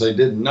 no, because they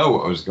didn't know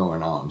what was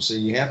going on. So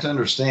you have to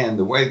understand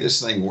the way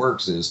this thing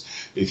works is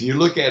if you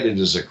look at it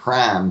as a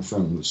crime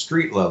from the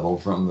street level,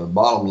 from the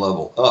bottom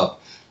level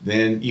up,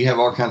 then you have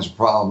all kinds of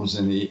problems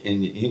and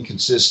the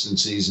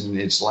inconsistencies. And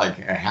it's like,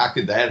 how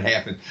could that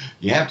happen?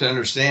 You have to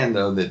understand,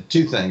 though, that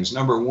two things.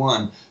 Number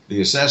one,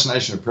 the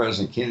assassination of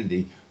President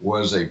Kennedy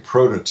was a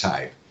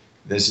prototype.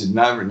 This had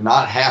never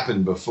not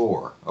happened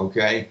before,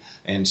 okay?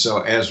 And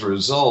so as a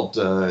result,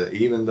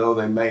 even though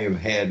they may have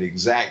had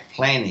exact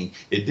planning,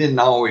 it didn't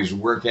always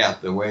work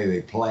out the way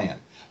they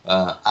planned.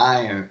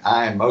 I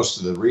and most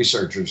of the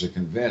researchers are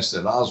convinced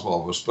that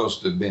Oswald was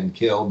supposed to have been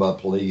killed by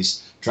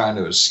police trying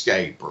to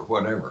escape or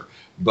whatever,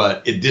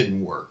 but it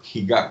didn't work.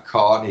 He got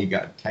caught, he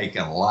got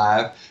taken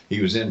alive, he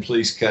was in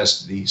police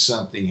custody,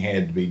 something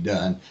had to be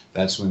done.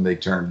 That's when they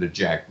turned to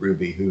Jack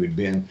Ruby, who had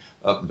been,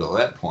 up until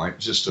that point,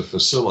 just a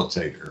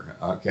facilitator,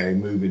 okay,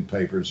 moving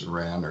papers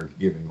around or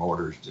giving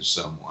orders to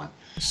someone.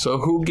 So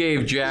who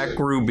gave Jack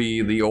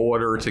Ruby the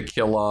order to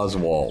kill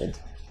Oswald?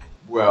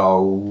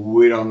 Well,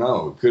 we don't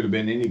know. It could have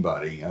been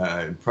anybody.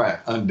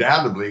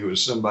 Undoubtedly, it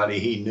was somebody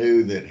he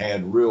knew that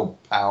had real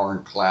power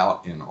and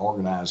clout in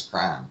organized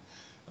crime.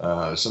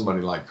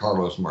 Somebody like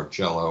Carlos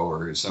Marcello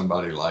or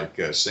somebody like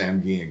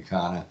Sam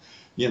Giancana.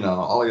 You know,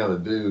 all you got to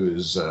do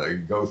is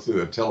go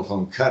through a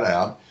telephone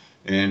cutout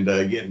and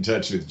get in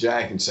touch with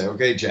Jack and say,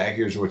 okay, Jack,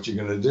 here's what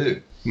you're going to do.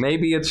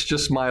 Maybe it's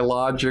just my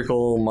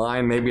logical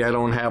mind. Maybe I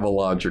don't have a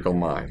logical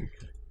mind.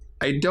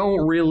 I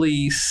don't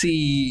really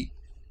see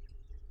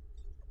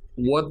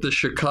what the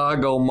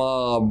Chicago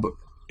mob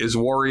is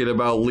worried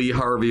about Lee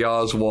Harvey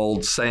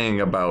Oswald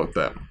saying about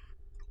them.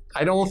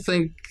 I don't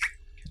think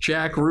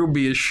Jack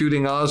Ruby is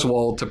shooting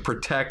Oswald to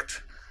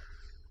protect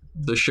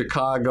the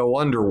Chicago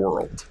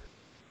underworld.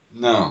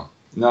 No,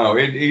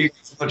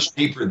 it's much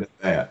deeper than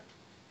that.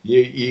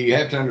 You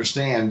have to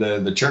understand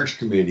the church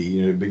committee,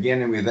 you know,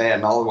 beginning with that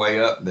and all the way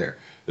up there.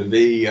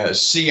 The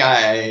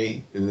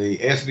CIA, the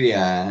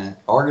FBI,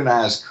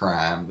 organized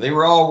crime, they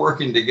were all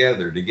working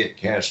together to get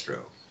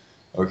Castro.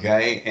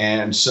 Okay,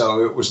 and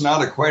so it was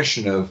not a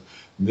question of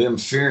them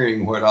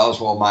fearing what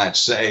Oswald might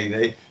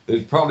say.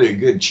 There's probably a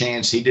good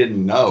chance he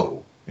didn't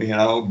know, you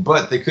know,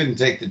 but they couldn't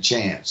take the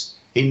chance.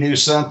 He knew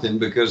something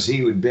because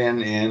he had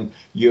been in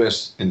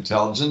U.S.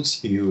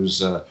 intelligence. He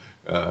was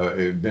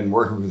been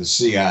working for the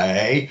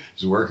CIA.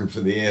 He was working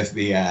for the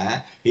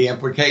FBI. He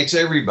implicates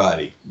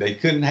everybody. They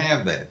couldn't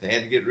have that. They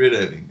had to get rid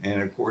of him.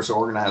 And of course,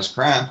 organized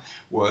crime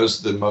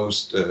was the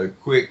most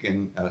quick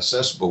and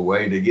accessible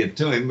way to get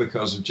to him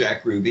because of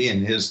Jack Ruby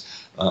and his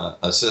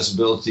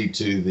accessibility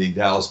to the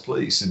Dallas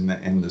police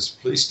and this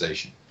police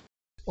station.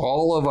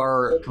 All of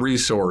our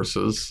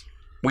resources,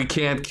 we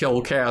can't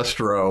kill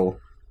Castro.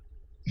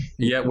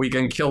 Yet we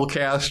can kill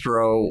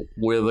Castro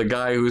with a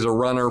guy who's a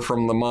runner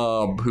from the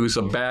mob, who's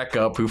a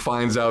backup, who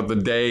finds out the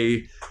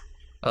day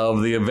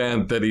of the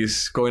event that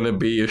he's going to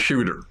be a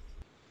shooter.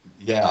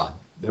 Yeah,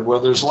 well,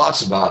 there's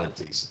lots of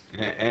oddities.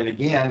 And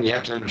again, you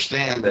have to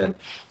understand that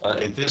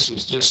if this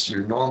was just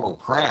your normal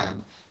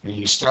crime, and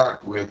you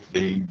start with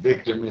the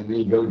victim, and then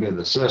you go to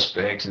the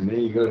suspects, and then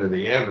you go to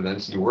the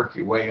evidence, you work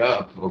your way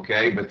up,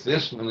 okay? But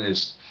this one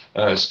is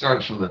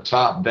starts from the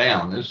top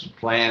down. This is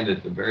planned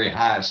at the very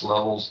highest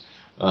levels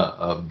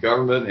of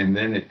government, and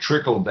then it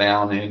trickled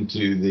down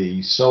into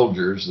the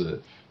soldiers,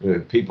 the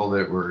people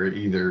that were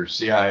either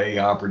CIA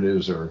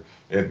operatives or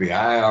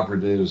FBI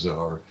operatives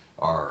or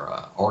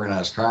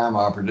organized crime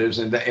operatives,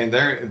 and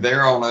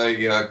they're on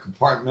a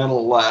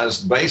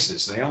compartmentalized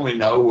basis. They only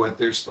know what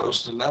they're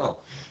supposed to know.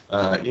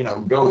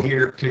 Go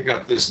here, pick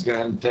up this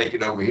gun, take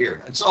it over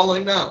here. That's all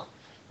they know.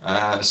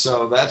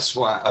 So that's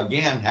why,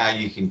 again, how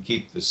you can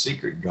keep the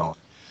secret going.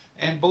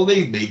 And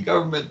believe me,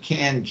 government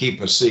can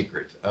keep a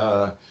secret.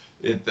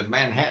 At the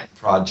Manhattan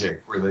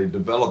Project, where they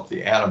developed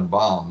the atom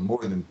bomb,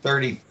 more than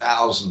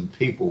 30,000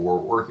 people were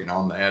working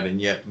on that, and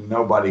yet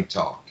nobody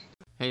talked.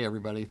 Hey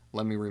everybody,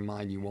 let me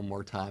remind you one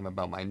more time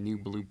about my new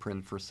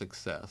Blueprint for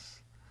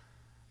Success.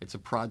 It's a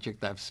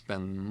project I've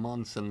spent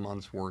months and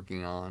months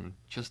working on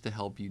just to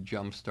help you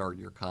jumpstart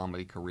your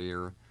comedy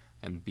career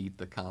and beat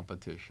the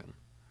competition.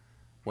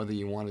 Whether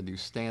you want to do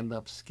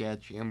stand-up,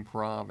 sketch,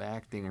 improv,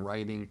 acting,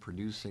 writing,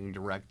 producing,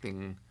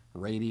 directing,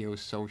 radio,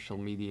 social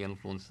media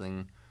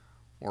influencing,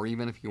 or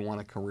even if you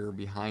want a career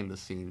behind the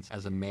scenes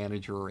as a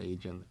manager or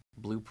agent,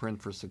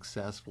 Blueprint for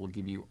Success will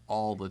give you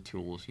all the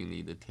tools you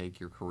need to take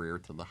your career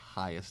to the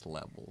highest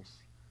levels.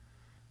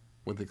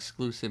 With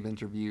exclusive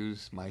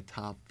interviews, my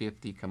top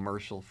 50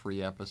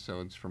 commercial-free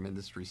episodes from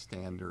Industry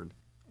Standard,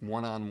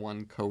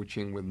 one-on-one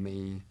coaching with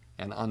me,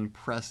 and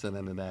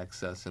unprecedented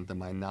access into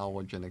my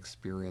knowledge and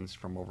experience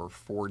from over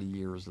 40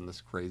 years in this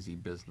crazy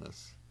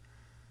business.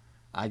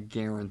 I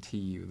guarantee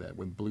you that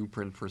with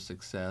Blueprint for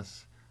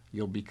Success,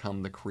 you'll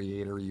become the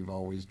creator you've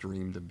always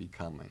dreamed of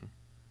becoming.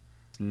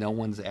 No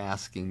one's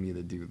asking me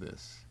to do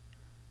this.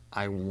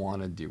 I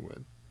want to do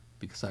it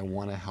because I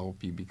want to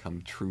help you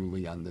become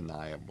truly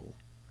undeniable.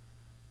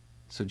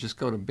 So just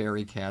go to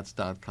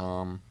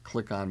barrykatz.com,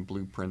 click on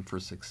Blueprint for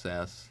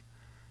Success,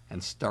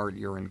 and start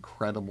your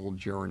incredible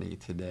journey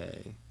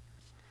today.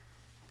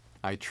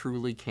 I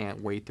truly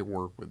can't wait to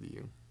work with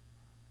you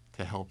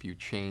to help you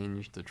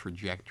change the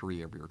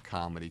trajectory of your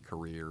comedy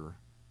career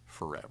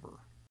forever.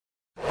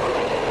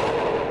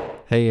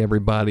 Hey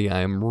everybody,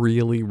 I am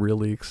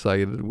really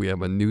excited. We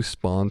have a new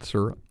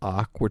sponsor,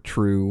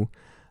 AquaTrue.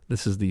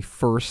 This is the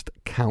first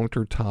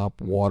countertop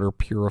water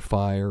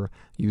purifier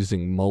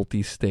using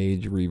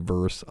multi-stage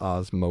reverse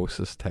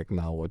osmosis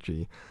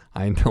technology.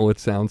 I know it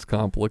sounds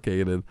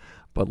complicated,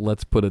 but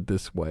let's put it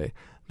this way.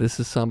 This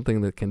is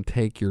something that can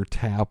take your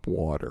tap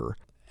water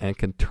and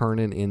can turn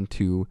it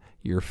into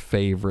your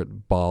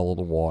favorite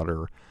bottled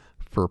water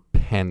for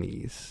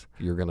pennies.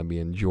 You're going to be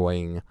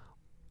enjoying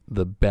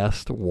the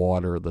best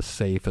water, the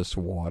safest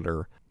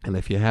water. And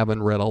if you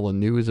haven't read all the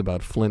news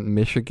about Flint,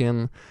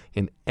 Michigan,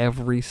 in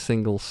every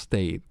single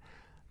state,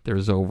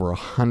 there's over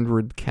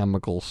 100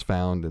 chemicals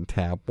found in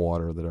tap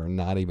water that are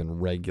not even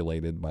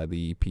regulated by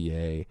the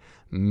EPA.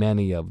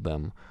 Many of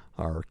them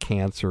are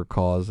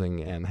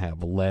cancer-causing and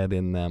have lead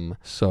in them.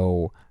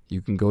 So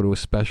you can go to a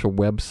special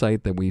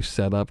website that we've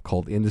set up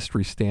called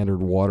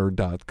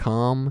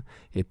industrystandardwater.com.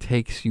 It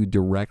takes you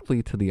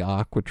directly to the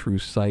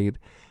AquaTrue site.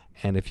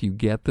 And if you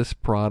get this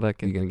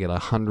product, you're going to get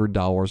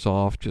 $100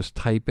 off. Just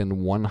type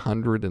in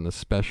 100 in the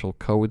special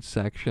code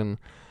section.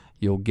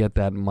 You'll get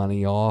that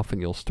money off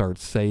and you'll start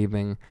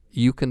saving.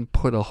 You can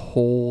put a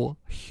whole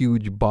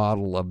huge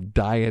bottle of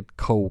Diet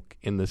Coke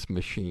in this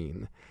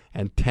machine,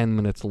 and 10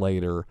 minutes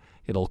later,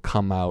 it'll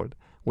come out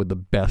with the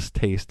best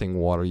tasting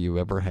water you've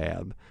ever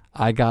had.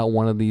 I got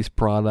one of these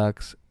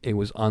products. It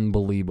was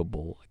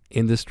unbelievable.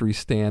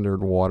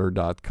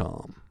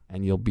 industrystandardwater.com.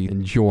 And you'll be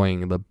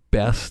enjoying the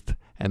best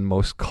and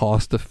most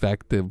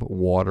cost-effective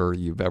water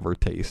you've ever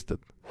tasted.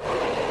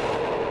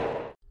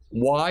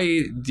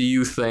 Why do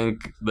you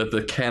think that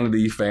the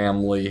Kennedy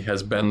family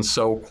has been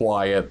so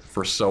quiet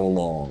for so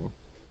long?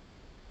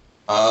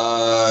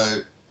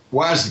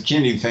 Why has the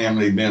Kennedy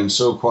family been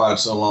so quiet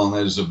so long?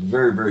 That is a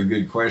very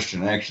good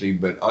question, actually.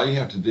 But all you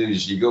have to do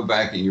is you go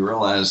back and you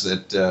realize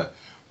that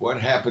what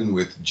happened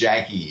with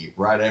Jackie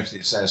right after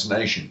the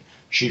assassination,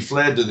 she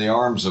fled to the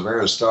arms of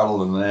Aristotle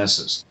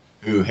Onassis,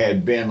 who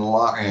had been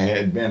locked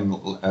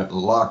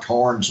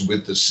horns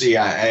with the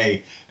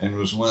CIA and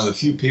was one of the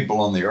few people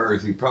on the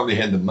earth who probably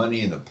had the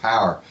money and the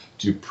power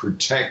to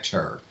protect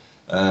her,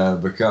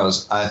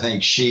 because I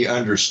think she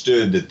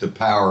understood that the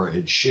power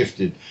had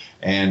shifted,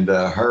 and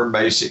her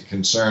basic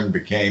concern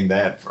became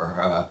that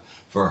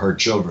for her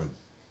children.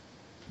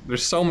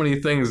 There's so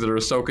many things that are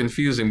so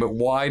confusing, but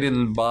why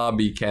didn't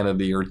Bobby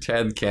Kennedy or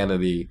Ted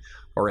Kennedy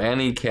or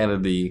any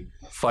Kennedy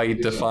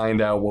fight to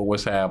find out what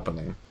was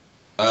happening?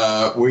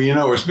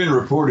 Well, it's been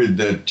reported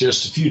that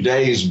just a few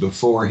days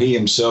before he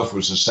himself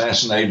was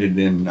assassinated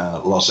in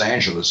Los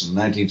Angeles in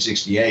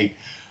 1968,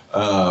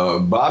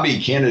 Bobby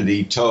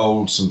Kennedy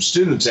told some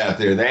students out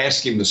there, they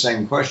asked him the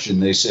same question.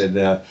 They said,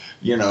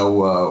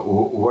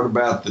 what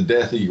about the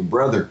death of your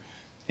brother?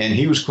 And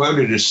he was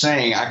quoted as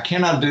saying, I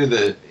cannot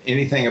do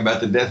anything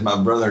about the death of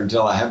my brother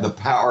until I have the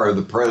power of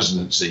the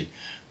presidency,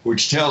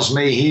 which tells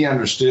me he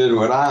understood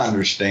what I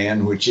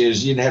understand, which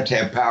is you'd have to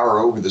have power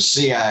over the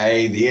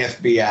CIA, the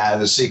FBI,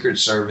 the Secret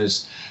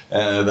Service,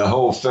 the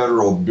whole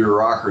federal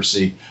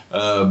bureaucracy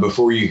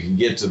before you could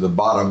get to the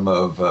bottom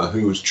of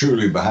who was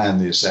truly behind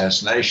the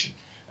assassination.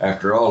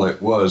 After all,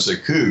 it was a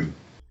coup.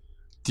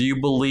 Do you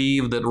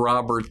believe that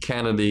Robert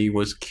Kennedy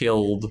was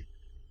killed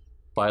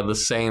by the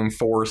same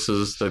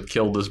forces that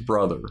killed his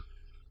brother?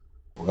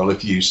 Well,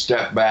 if you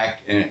step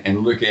back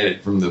and look at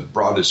it from the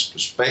broadest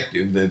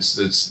perspective, that's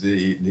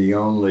the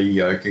only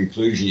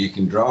conclusion you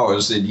can draw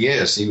is that,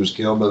 yes, he was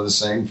killed by the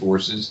same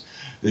forces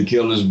that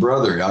killed his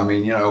brother. I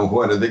mean,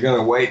 what, are they going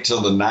to wait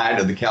till the night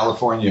of the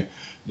California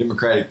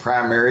Democratic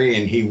primary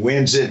and he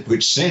wins it,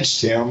 which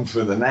cinched him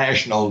for the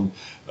national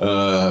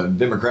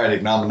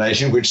Democratic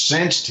nomination, which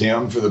cinched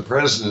him for the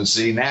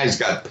presidency? Now he's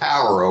got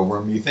power over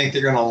him. You think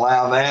they're going to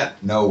allow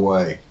that? No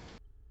way.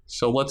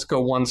 So let's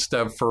go one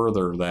step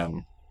further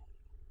then.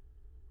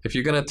 If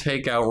you're going to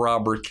take out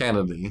Robert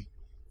Kennedy,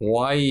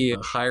 why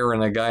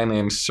hiring a guy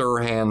named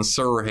Sirhan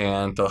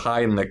Sirhan to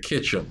hide in the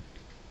kitchen?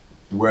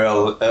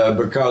 Well,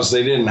 because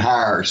they didn't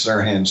hire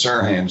Sirhan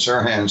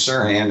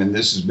Sirhan, and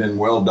this has been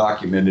well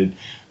documented,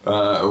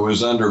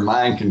 was under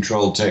mind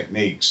control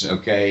techniques,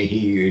 okay?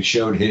 He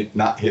showed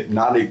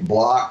hypnotic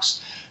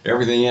blocks,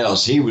 everything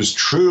else. He was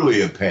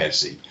truly a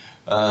patsy.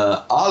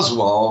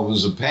 Oswald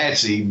was a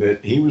patsy,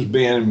 but he was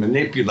being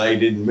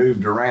manipulated and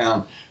moved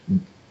around,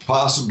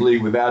 possibly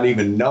without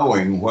even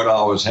knowing what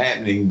all was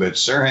happening. But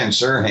Sirhan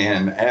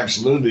Sirhan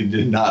absolutely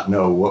did not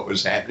know what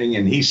was happening,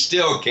 and he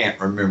still can't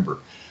remember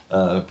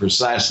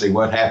precisely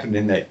what happened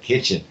in that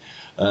kitchen.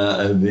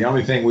 The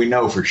only thing we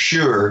know for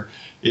sure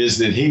is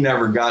that he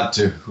never got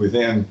to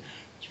within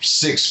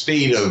 6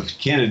 feet of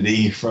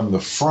Kennedy from the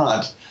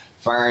front,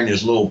 firing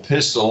his little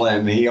pistol,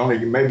 and he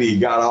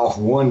got off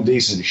one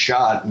decent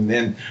shot, and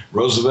then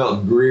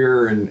Roosevelt,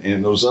 Greer,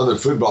 and those other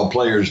football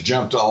players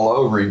jumped all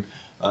over him.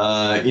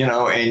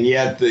 And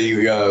yet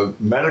the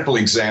medical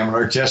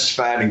examiner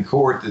testified in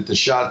court that the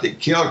shot that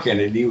killed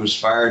Kennedy was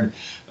fired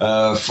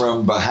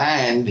from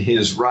behind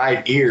his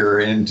right ear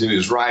into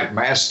his right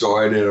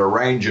mastoid at a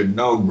range of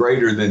no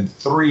greater than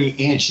 3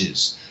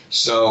 inches.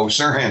 So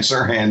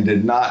Sirhan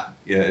did not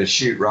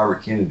shoot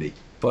Robert Kennedy.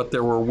 But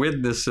there were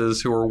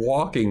witnesses who were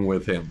walking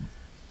with him.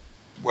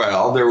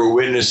 Well, there were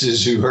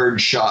witnesses who heard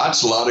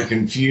shots, a lot of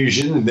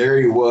confusion, and there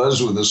he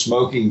was with a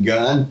smoking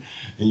gun.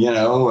 He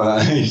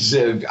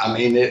said,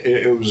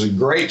 it was a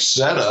great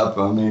setup.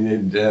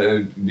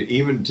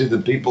 Even to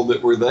the people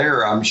that were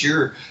there, I'm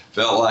sure,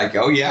 felt like,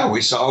 oh, yeah,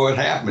 we saw what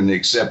happened,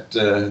 except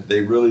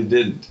they really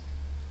didn't.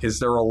 Is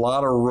there a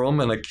lot of room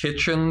in a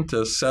kitchen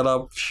to set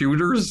up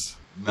shooters?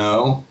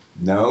 No,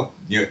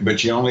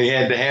 but you only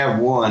had to have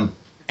one.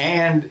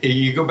 And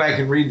you go back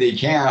and read the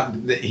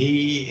account that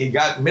he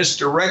got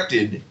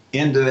misdirected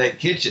into that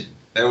kitchen.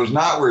 That was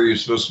not where he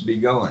was supposed to be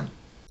going.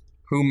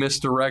 Who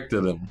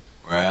misdirected him?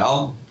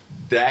 Well,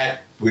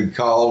 that would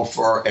call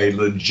for a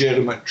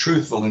legitimate,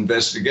 truthful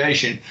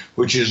investigation,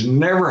 which has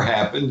never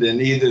happened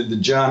in either the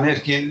John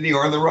F. Kennedy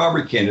or the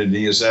Robert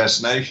Kennedy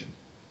assassination.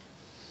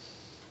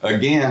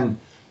 Again,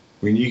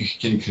 when you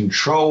can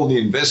control the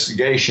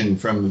investigation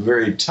from the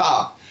very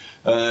top,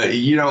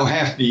 you don't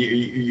have to,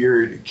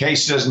 your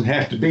case doesn't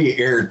have to be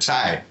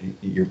airtight,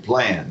 your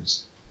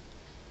plans.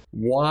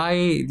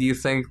 Why do you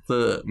think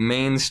the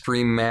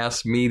mainstream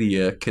mass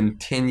media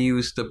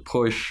continues to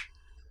push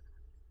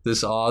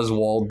this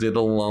Oswald did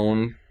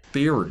alone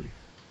theory?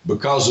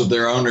 Because of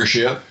their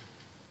ownership.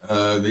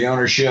 The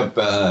ownership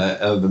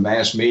of the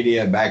mass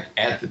media back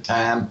at the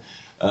time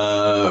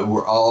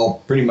were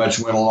all pretty much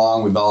went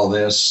along with all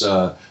this.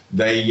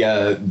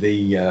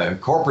 The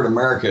corporate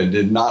America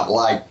did not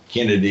like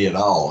Kennedy at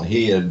all.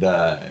 He had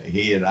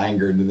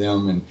angered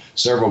them in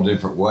several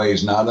different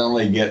ways. Not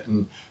only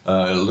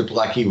looked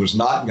like he was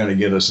not going to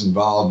get us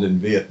involved in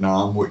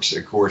Vietnam, which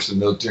of course the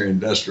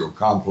military-industrial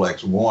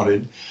complex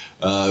wanted.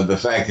 The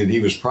fact that he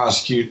was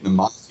prosecuting the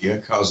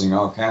mafia, causing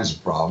all kinds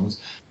of problems.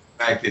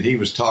 The fact that he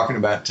was talking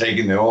about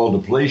taking the oil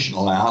depletion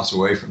allowance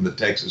away from the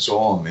Texas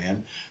oil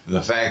men.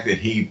 The fact that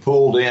he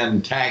pulled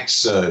in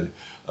tax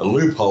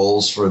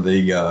loopholes for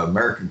the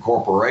American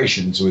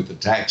corporations with the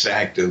Tax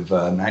Act of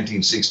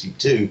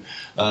 1962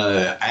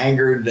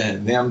 angered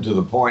them to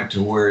the point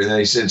to where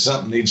they said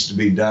something needs to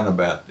be done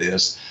about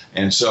this.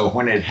 And so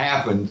when it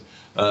happened,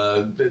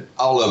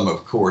 all of them,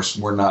 of course,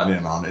 were not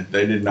in on it.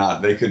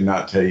 They could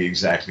not tell you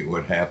exactly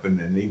what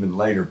happened, and even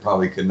later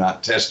probably could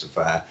not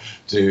testify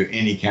to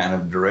any kind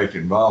of direct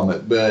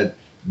involvement. But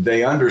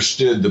they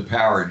understood the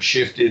power had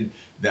shifted.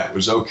 That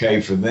was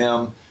okay for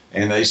them.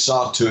 And they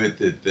saw to it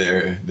that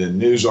the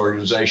news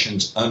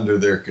organizations under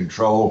their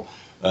control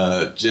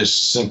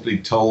just simply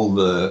told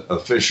the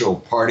official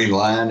party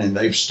line, and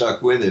they've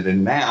stuck with it.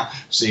 And now,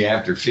 see,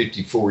 after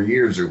 54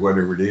 years or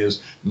whatever it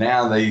is,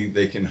 now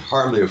they can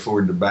hardly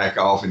afford to back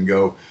off and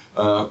go,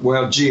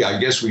 well, gee, I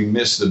guess we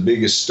missed the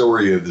biggest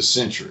story of the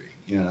century,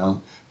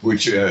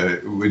 which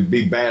would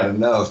be bad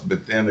enough.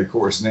 But then, of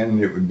course,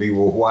 then it would be,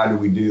 well, why do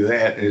we do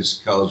that? It's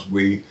because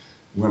we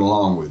went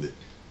along with it.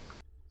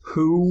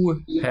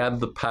 Who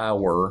had the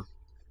power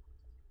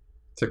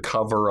to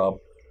cover up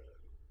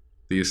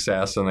the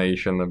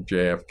assassination of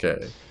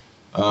JFK?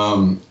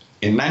 In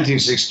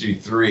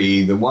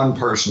 1963, the one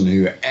person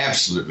who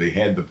absolutely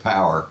had the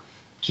power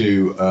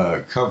to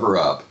cover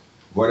up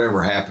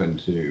whatever happened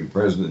to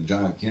President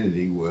John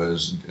Kennedy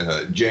was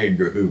J.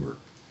 Edgar Hoover.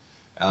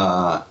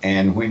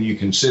 And when you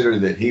consider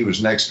that he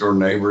was next door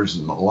neighbors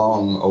and a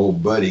long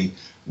old buddy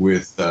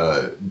with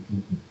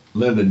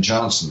Lyndon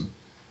Johnson,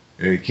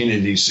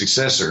 Kennedy's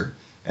successor,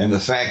 and the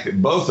fact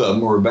that both of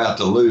them were about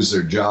to lose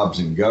their jobs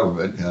in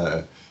government.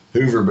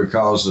 Hoover,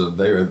 because of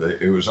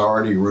it was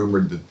already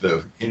rumored that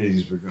the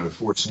Kennedys were going to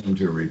force him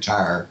to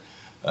retire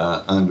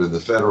under the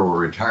federal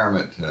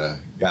retirement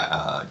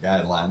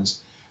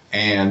guidelines,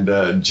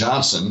 and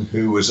Johnson,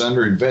 who was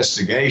under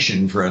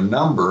investigation for a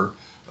number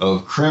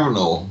of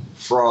criminal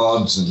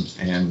frauds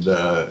and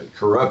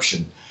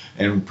corruption,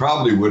 and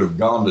probably would have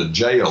gone to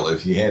jail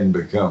if he hadn't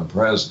become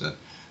president.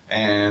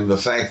 And the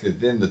fact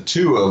that then the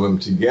two of them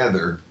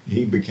together,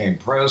 he became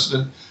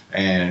president,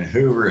 and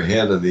Hoover,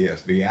 head of the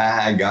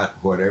FBI, got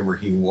whatever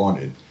he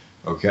wanted.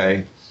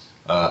 Okay,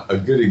 a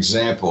good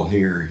example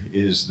here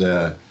is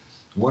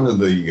one of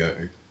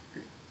the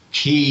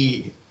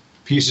key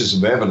pieces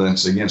of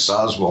evidence against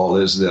Oswald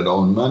is that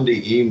on Monday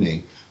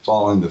evening,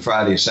 following the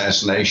Friday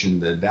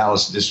assassination, the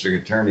Dallas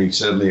district attorney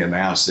suddenly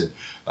announced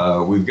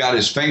that we've got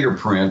his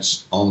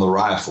fingerprints on the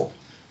rifle.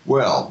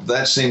 Well,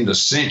 that seemed to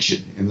cinch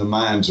it in the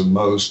minds of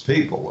most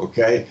people,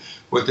 okay?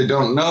 What they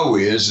don't know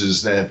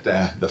is that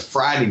the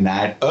Friday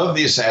night of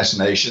the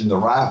assassination, the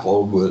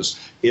rifle was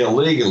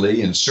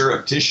illegally and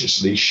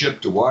surreptitiously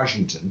shipped to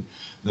Washington.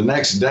 The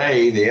next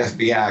day, the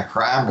FBI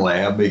crime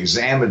lab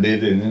examined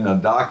it, and in a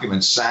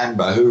document signed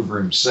by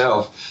Hoover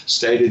himself,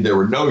 stated there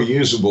were no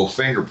usable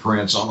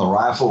fingerprints on the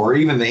rifle or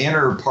even the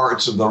inner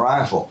parts of the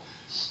rifle.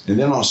 And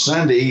then on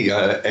Sunday,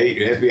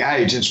 FBI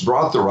agents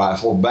brought the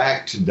rifle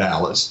back to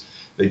Dallas,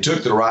 They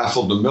took the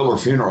rifle to Miller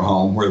Funeral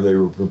Home where they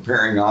were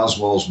preparing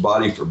Oswald's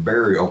body for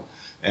burial.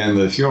 And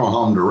the funeral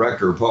home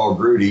director, Paul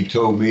Grudy,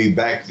 told me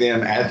back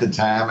then at the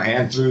time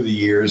and through the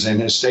years, and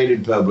has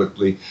stated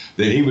publicly,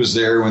 that he was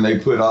there when they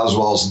put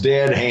Oswald's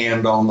dead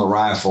hand on the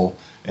rifle.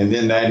 And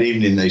then that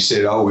evening they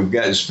said, oh, we've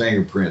got his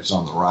fingerprints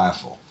on the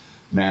rifle.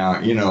 Now,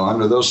 you know,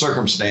 under those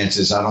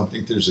circumstances, I don't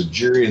think there's a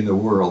jury in the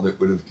world that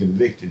would have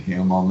convicted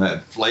him on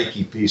that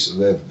flaky piece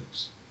of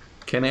evidence.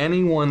 Can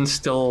anyone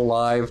still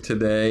alive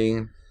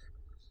today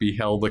be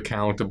held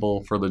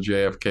accountable for the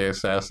JFK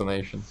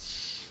assassination?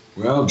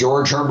 Well,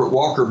 George Herbert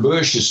Walker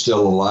Bush is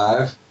still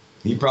alive.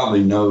 He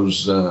probably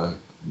knows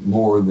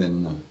more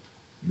than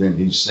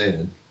he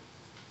said.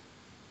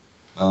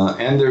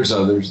 And there's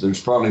others.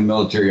 There's probably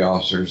military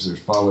officers. There's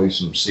probably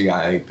some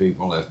CIA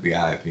people,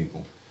 FBI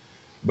people.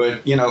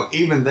 But, you know,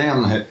 even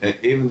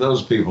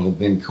those people have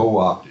been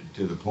co-opted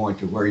to the point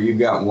to where you've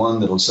got one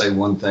that'll say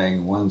one thing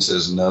and one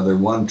says another.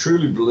 One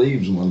truly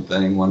believes one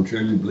thing, one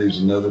truly believes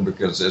another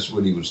because that's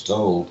what he was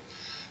told.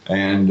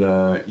 And,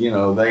 you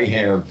know, they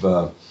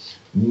have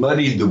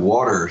muddied the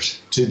waters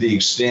to the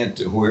extent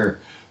to where,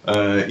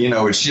 you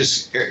know,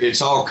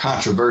 it's all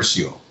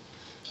controversial.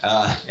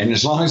 And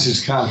as long as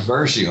it's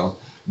controversial,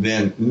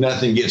 then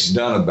nothing gets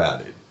done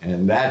about it.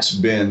 And that's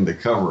been the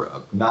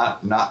cover-up,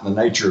 not the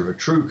nature of a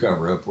true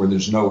cover-up where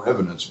there's no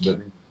evidence,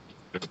 but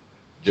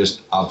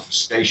just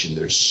obfuscation.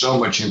 There's so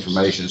much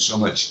information, so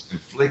much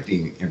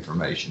conflicting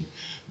information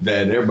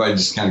that everybody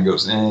just kind of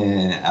goes, I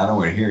don't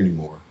want to hear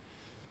anymore.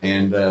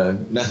 And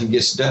nothing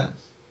gets done.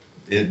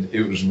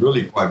 It was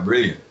really quite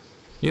brilliant.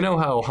 You know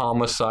how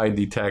homicide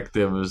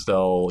detectives,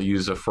 they'll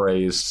use a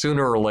phrase,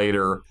 sooner or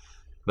later,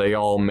 they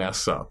all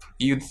mess up.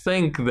 You'd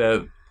think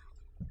that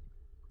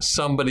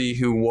somebody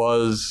who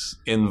was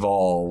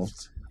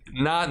involved,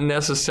 not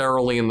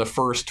necessarily in the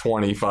first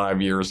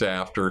 25 years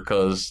after,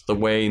 because the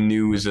way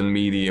news and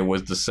media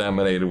was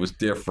disseminated was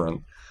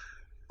different,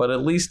 but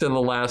at least in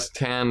the last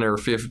 10 or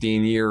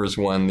 15 years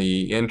when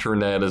the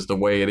internet is the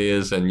way it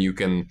is and you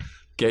can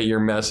get your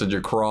message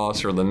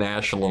across, or the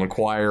National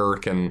Enquirer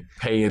can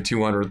pay you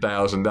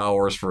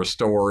 $200,000 for a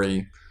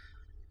story,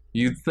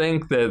 you'd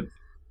think that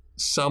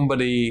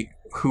somebody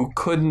who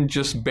couldn't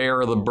just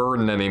bear the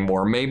burden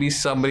anymore, maybe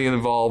somebody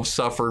involved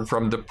suffered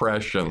from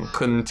depression,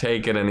 couldn't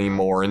take it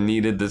anymore and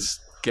needed to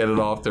get it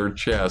off their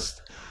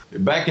chest.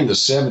 Back in the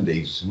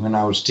 70s, when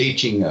I was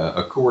teaching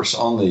a course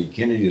on the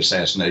Kennedy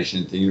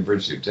assassination at the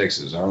University of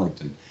Texas,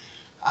 Arlington,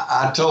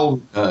 I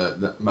told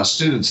my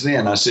students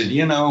then, I said,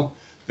 you know,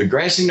 the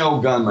grassy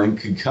knoll gunman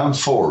could come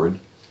forward,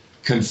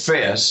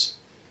 confess,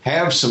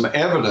 have some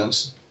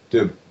evidence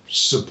to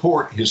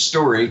support his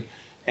story,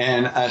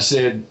 and I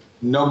said,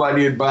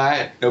 nobody would buy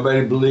it, nobody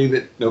would believe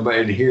it, nobody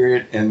would hear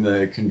it, and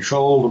the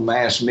controlled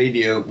mass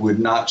media would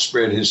not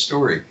spread his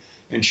story.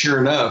 And sure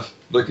enough,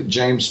 look at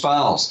James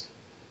Files.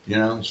 You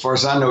know, as far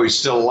as I know, he's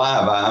still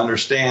alive. I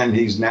understand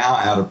he's now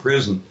out of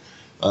prison,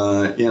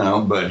 you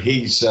know, but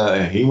he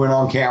went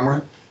on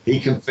camera,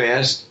 he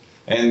confessed,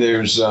 and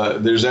there's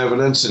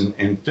evidence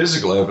and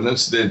physical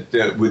evidence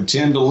that would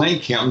tend to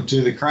link him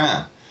to the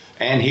crime.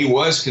 And he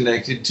was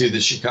connected to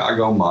the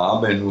Chicago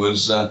mob and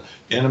was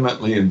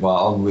intimately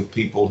involved with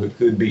people who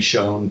could be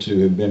shown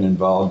to have been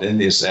involved in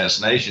the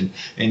assassination.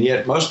 And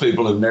yet most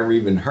people have never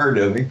even heard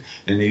of him,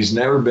 and he's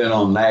never been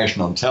on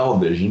national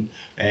television.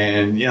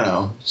 And, you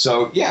know,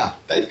 so, yeah,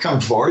 they've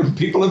come forward and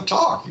people have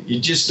talked.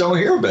 You just don't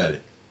hear about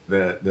it.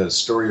 The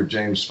story of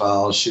James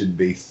Files should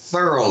be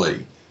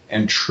thoroughly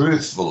and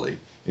truthfully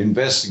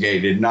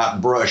investigated, not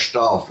brushed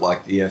off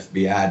like the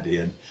FBI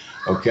did,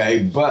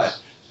 okay?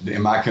 But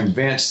am I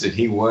convinced that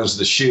he was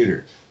the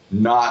shooter?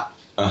 Not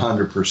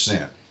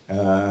 100%.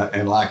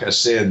 And like I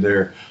said,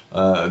 there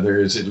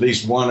is at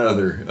least one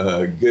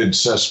other good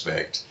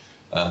suspect,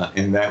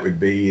 and that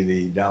would be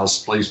the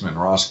Dallas policeman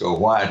Roscoe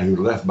White, who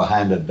left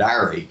behind a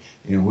diary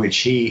in which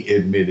he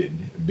admitted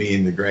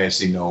being the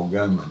grassy knoll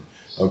gunman.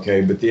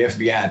 Okay, but the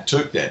FBI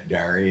took that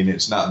diary, and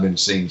it's not been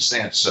seen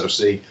since. So,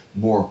 see,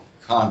 more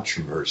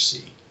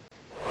controversy.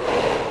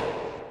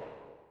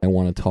 I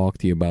want to talk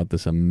to you about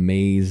this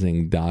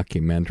amazing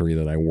documentary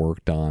that I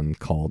worked on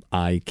called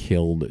I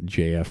Killed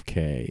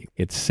JFK.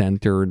 It's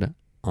centered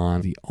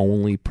on the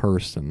only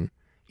person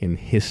in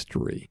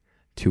history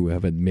to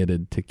have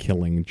admitted to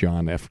killing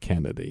John F.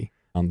 Kennedy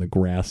on the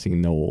grassy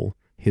knoll.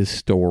 His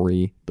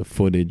story, the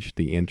footage,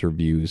 the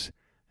interviews,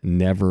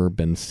 never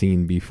been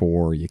seen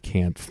before. You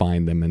can't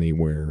find them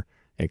anywhere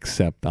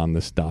except on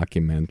this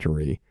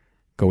documentary.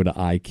 Go to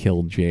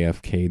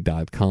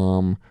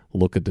ikilledjfk.com,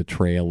 look at the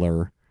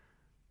trailer,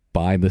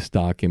 buy this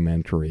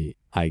documentary.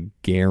 I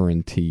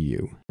guarantee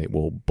you it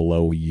will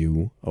blow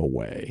you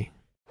away.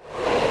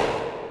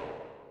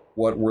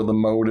 What were the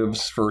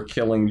motives for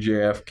killing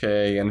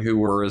JFK, and who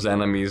were his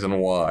enemies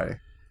and why?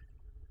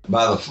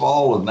 By the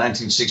fall of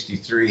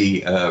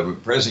 1963,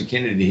 President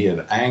Kennedy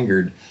had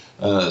angered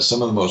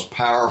some of the most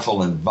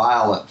powerful and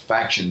violent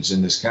factions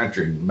in this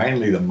country,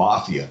 mainly the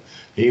mafia.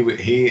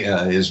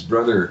 His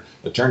brother,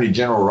 Attorney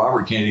General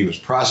Robert Kennedy, was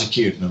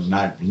prosecuting them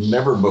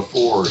never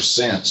before or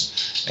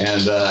since.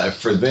 And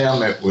for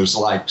them, it was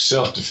like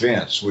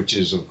self-defense, which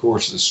is, of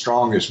course, the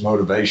strongest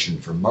motivation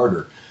for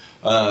murder.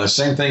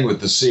 Same thing with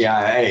the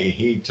CIA.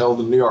 He told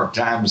the New York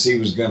Times he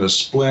was going to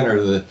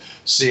splinter the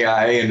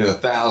CIA into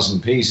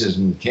 1,000 pieces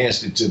and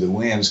cast it to the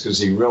winds because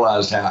he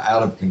realized how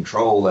out of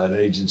control that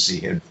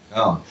agency had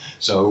become.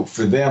 So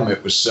for them,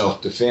 it was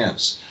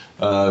self-defense.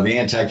 The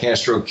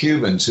anti-Castro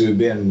Cubans, who had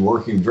been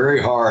working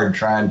very hard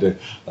trying to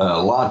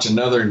launch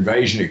another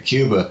invasion of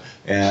Cuba,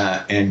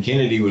 and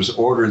Kennedy was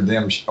ordering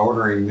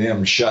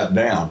them shut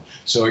down.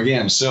 So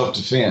again,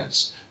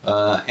 self-defense.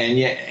 And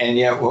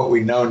yet what we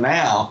know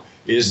now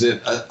is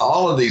that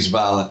all of these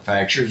violent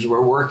factions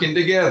were working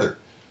together.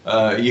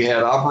 You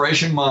had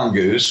Operation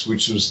Mongoose,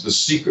 which was the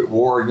secret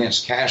war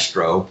against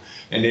Castro,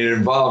 and it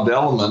involved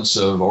elements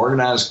of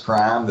organized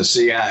crime, the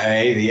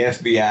CIA, the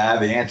FBI,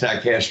 the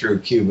anti-Castro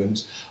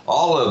Cubans,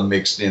 all of them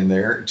mixed in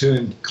there, to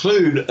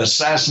include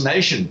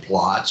assassination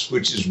plots,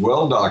 which is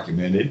well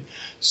documented.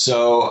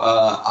 So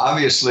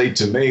obviously,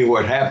 to me,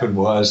 what happened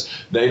was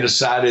they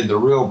decided the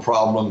real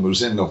problem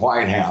was in the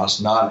White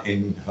House, not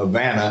in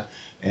Havana,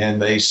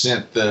 and they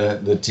sent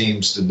the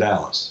teams to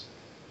Dallas.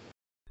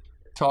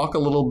 Talk a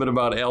little bit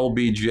about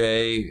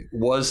LBJ.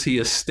 Was he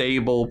a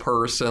stable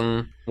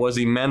person? Was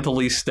he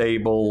mentally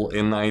stable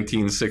in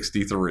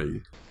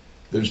 1963?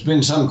 There's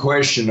been some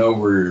question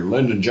over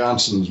Lyndon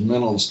Johnson's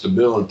mental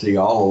stability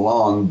all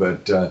along,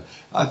 but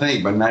I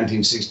think by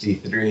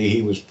 1963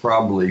 he was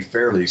probably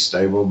fairly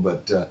stable.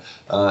 But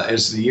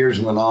as the years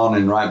went on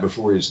and right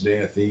before his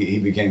death, he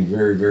became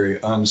very, very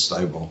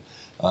unstable.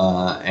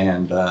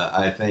 And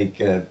I think,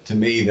 to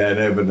me, that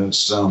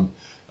evidenced some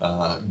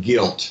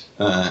guilt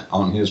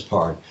on his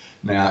part.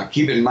 Now,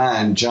 keep in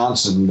mind,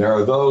 Johnson, there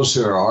are those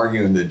who are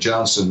arguing that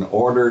Johnson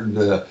ordered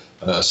the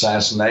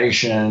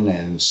assassination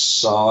and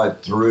saw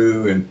it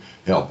through and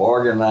helped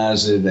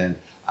organize it. And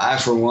I,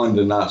 for one,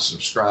 do not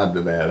subscribe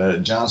to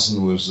that.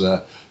 Johnson was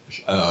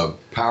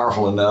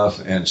powerful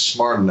enough and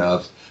smart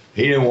enough.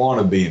 He didn't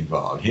want to be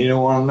involved. He didn't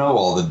want to know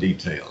all the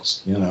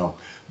details, you know.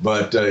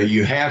 But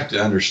you have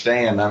to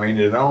understand, I mean,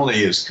 it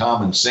only is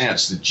common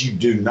sense that you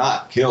do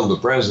not kill the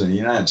President of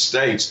the United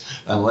States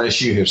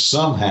unless you have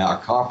somehow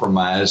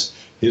compromised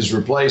his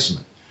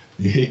replacement.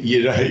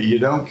 You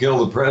don't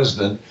kill the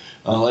President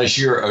unless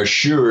you're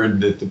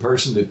assured that the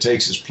person that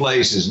takes his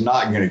place is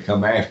not going to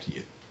come after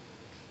you.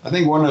 I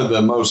think one of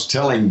the most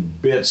telling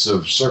bits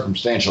of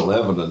circumstantial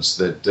evidence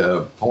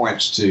that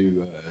points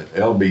to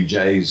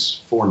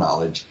LBJ's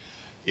foreknowledge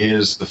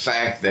is the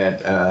fact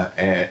that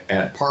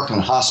at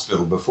Parkland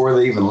Hospital, before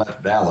they even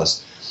left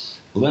Dallas,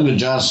 Lyndon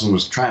Johnson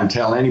was trying to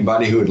tell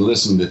anybody who had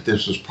listened that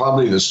this was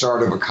probably the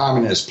start of a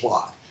communist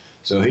plot.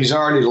 So he's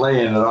already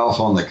laying it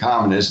off on the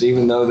communists,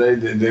 even though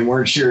they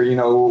weren't sure, you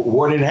know,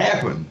 what had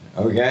happened,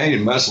 okay,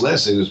 and much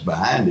less who was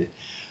behind it.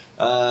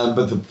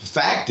 But the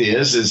fact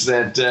is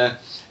that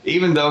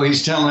even though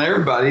he's telling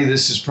everybody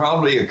this is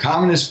probably a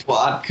communist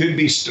plot, could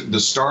be the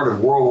start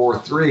of World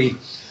War III,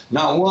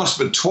 not once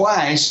but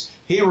twice,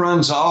 he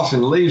runs off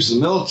and leaves the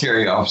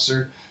military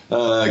officer,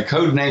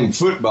 codenamed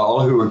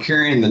Football, who were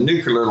carrying the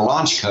nuclear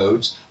launch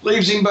codes,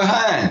 leaves him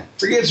behind,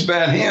 forgets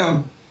about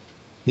him.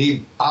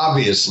 He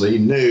obviously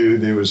knew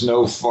there was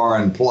no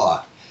foreign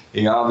plot.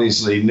 He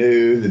obviously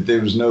knew that there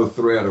was no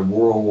threat of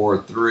World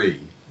War III,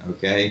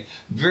 okay?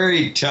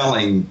 Very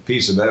telling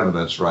piece of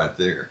evidence right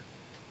there.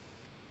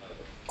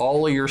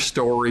 All of your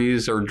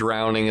stories are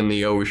drowning in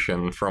the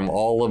ocean from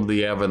all of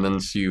the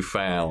evidence you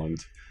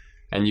found.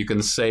 And you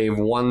can save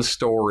one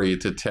story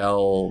to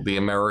tell the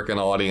American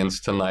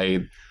audience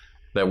tonight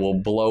that will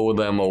blow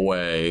them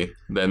away,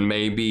 that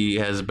maybe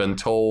has been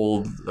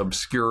told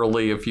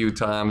obscurely a few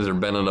times or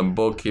been in a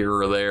book here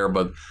or there,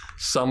 but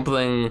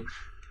something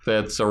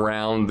that's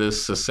around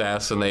this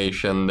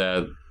assassination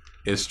that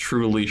is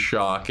truly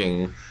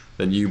shocking,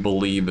 that you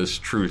believe is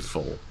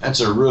truthful.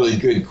 That's a really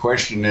good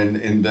question,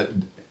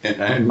 and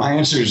my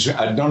answer is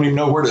I don't even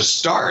know where to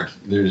start.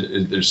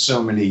 There's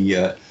so many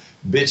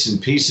bits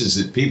and pieces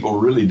that people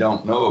really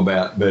don't know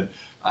about. But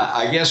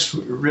I guess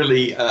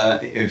really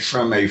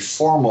from a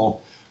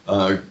formal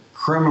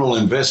criminal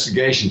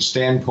investigation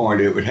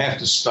standpoint, it would have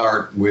to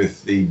start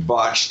with the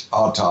botched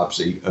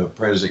autopsy of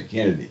President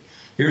Kennedy.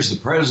 Here's the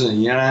President of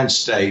the United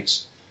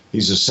States.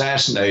 He's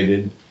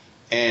assassinated,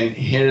 and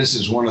his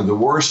is one of the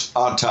worst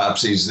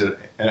autopsies that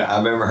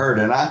I've ever heard.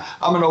 And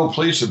I'm an old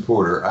police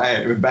reporter.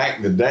 Back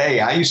in the day,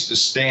 I used to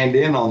stand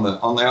in on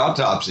the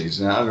autopsies,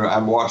 and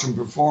I'd watch them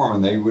perform,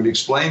 and they would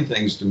explain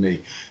things to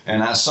me.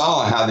 And I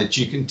saw how that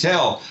you can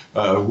tell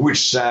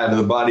which side of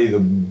the body the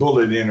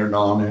bullet entered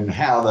on, and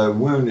how the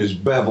wound is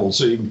beveled,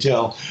 so you can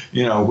tell,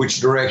 you know, which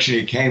direction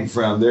it came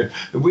from.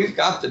 We've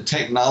got the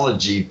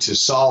technology to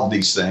solve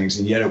these things,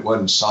 and yet it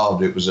wasn't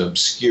solved. It was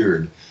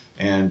obscured.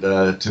 And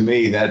to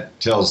me, that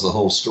tells the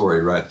whole story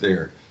right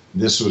there.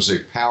 This was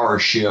a power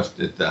shift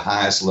at the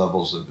highest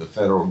levels of the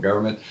federal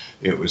government.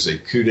 It was a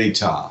coup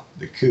d'etat,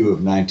 the coup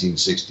of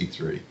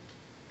 1963.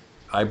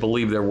 I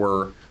believe there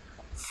were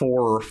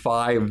 4 or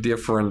 5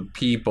 different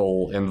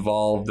people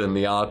involved in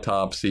the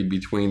autopsy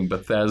between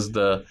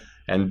Bethesda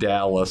and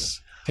Dallas.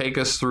 Take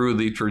us through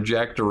the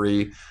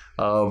trajectory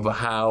of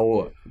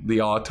how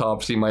the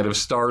autopsy might have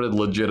started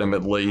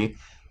legitimately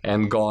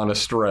and gone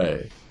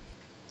astray.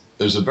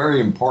 There's a very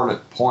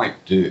important point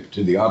to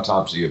the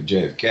autopsy of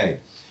JFK,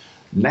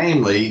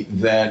 namely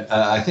that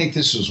I think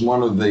this was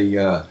one of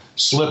the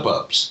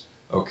slip-ups,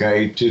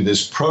 okay, to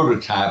this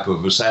prototype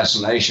of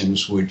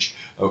assassinations, which,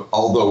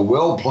 although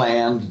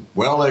well-planned,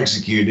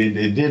 well-executed,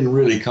 it didn't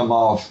really come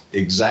off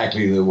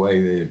exactly the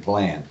way they had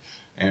planned.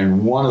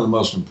 And one of the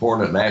most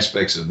important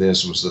aspects of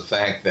this was the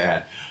fact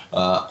that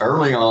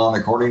early on,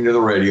 according to the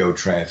radio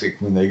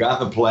traffic, when they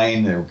got in the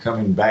plane, they were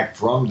coming back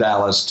from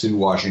Dallas to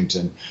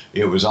Washington,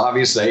 it was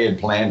obvious they had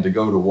planned to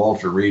go to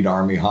Walter Reed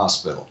Army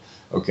Hospital.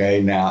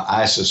 Okay, now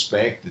I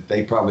suspect that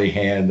they probably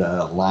had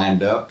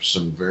lined up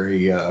some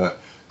very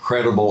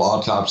credible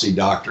autopsy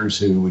doctors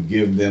who would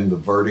give them the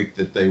verdict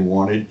that they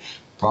wanted,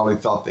 probably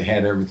thought they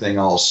had everything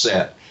all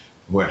set.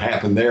 What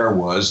happened there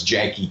was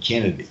Jackie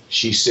Kennedy.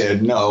 She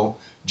said no.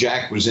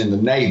 Jack was in the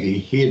Navy.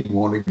 He didn't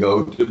want to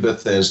go to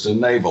Bethesda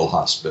Naval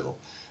Hospital.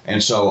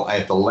 And so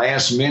at the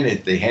last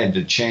minute, they had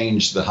to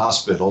change the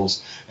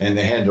hospitals, and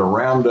they had to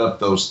round up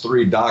those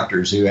 3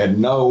 doctors who had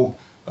no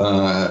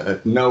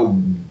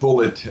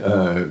bullet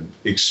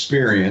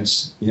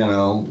experience,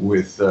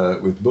 with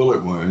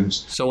bullet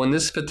wounds. So in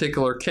this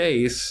particular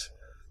case,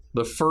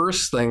 the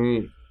first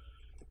thing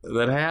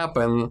that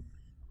happened,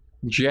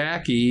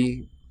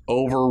 Jackie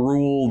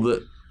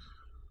overruled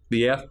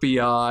the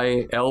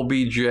FBI,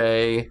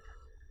 LBJ,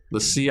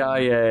 the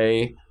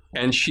CIA,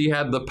 and she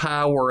had the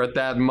power at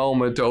that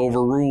moment to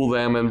overrule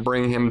them and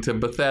bring him to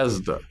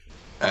Bethesda.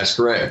 That's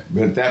correct.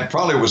 But that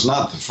probably was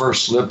not the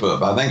first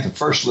slip-up. I think the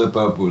first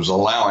slip-up was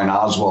allowing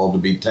Oswald to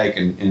be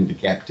taken into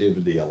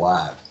captivity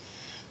alive.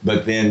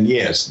 But then,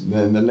 yes,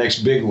 then the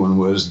next big one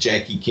was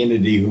Jackie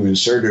Kennedy, who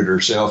inserted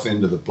herself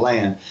into the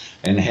plan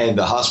and had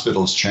the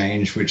hospitals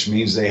changed, which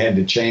means they had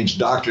to change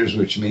doctors,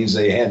 which means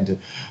they had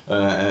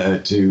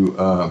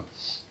to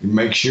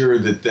make sure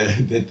that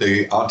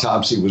the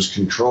autopsy was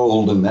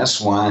controlled. And that's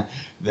why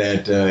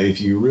that if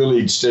you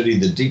really study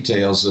the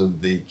details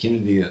of the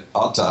Kennedy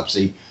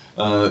autopsy,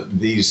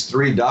 these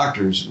 3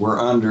 doctors were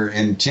under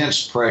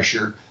intense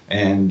pressure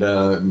and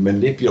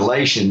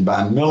manipulation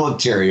by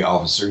military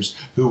officers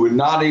who would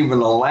not even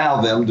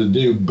allow them to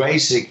do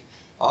basic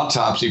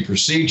autopsy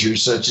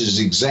procedures, such as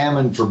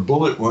examine for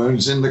bullet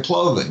wounds in the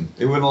clothing.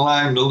 They wouldn't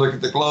allow them to look at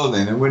the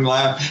clothing.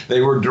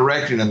 They were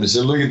directing them. They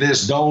said, look at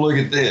this, don't look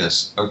at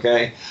this,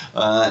 okay?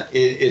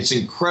 It's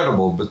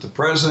incredible, but the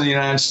President of the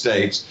United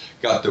States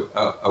got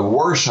a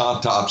worse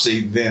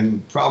autopsy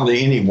than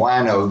probably any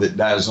wino that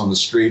dies on the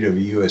street of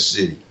a U.S.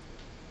 city.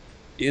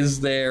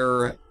 Is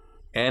there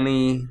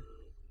any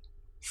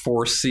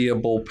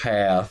foreseeable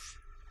path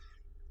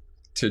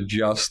to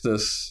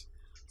justice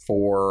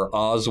for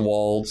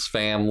Oswald's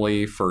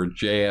family, for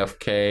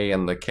JFK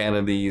and the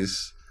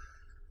Kennedys,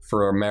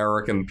 for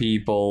American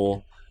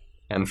people,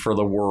 and for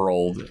the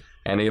world?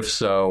 And if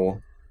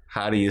so,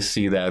 how do you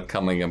see that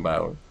coming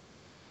about?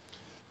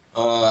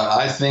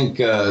 I think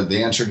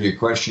the answer to your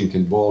question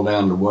can boil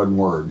down to one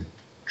word: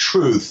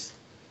 truth.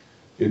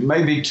 It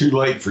may be too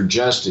late for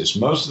justice.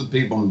 Most of the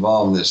people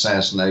involved in the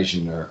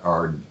assassination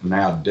are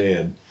now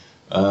dead,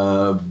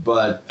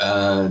 but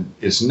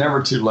it's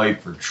never too late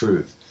for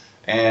truth.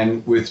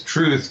 And with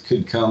truth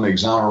could come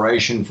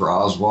exoneration for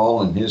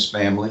Oswald and his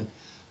family.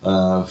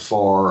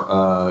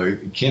 For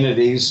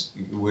Kennedys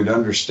would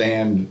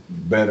understand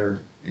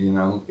better,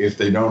 if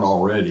they don't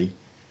already,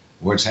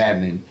 what's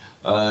happening.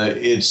 I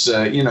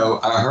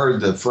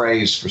heard the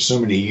phrase for so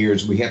many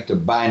years, we have to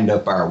bind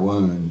up our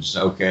wounds,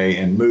 okay,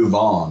 and move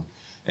on.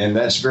 And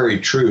that's very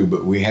true,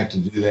 but we have to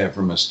do that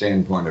from a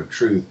standpoint of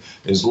truth.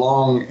 As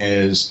long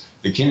as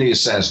the Kennedy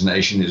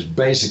assassination is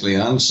basically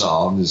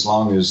unsolved, as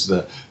long as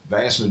the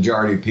vast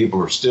majority of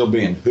people are still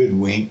being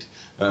hoodwinked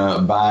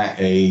by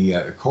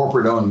a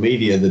corporate-owned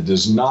media that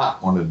does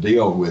not want to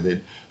deal with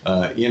it,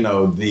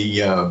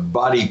 the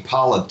body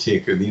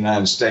politic of the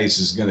United States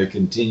is going to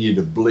continue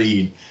to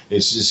bleed.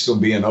 It's just going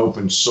to be an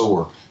open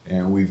sore,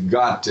 and we've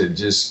got to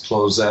just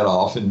close that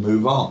off and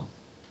move on.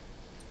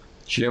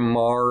 Jim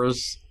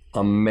Marrs,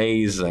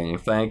 amazing.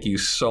 Thank you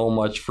so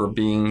much for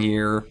being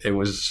here. It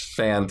was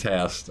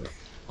fantastic.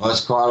 Well,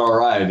 that's quite all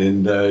right.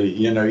 And,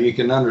 you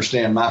can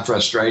understand my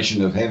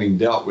frustration of having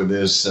dealt with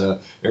this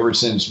ever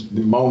since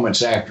the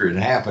moments after it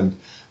happened,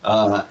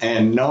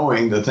 and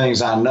knowing the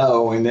things I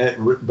know,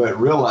 but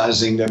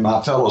realizing that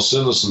my fellow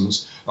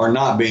citizens are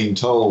not being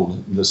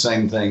told the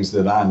same things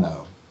that I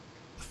know.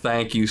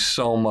 Thank you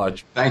so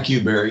much. Thank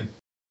you, Barry.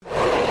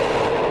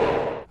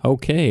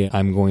 Okay,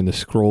 I'm going to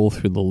scroll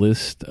through the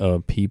list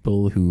of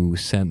people who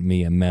sent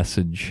me a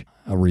message,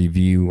 a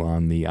review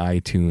on the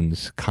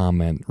iTunes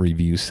comment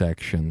review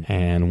section,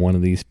 and one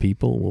of these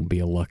people will be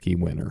a lucky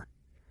winner,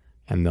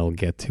 and they'll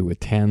get to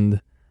attend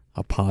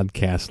a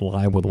podcast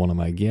live with one of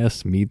my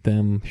guests, meet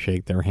them,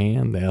 shake their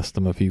hand, ask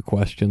them a few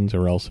questions,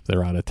 or else if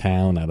they're out of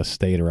town, out of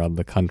state, or out of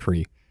the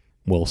country,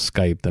 we'll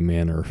Skype them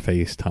in or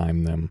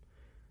FaceTime them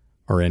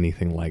or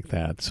anything like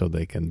that so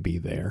they can be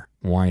there.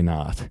 Why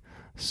not?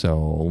 So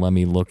let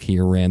me look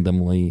here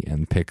randomly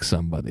and pick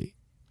somebody.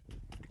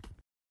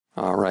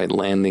 All right,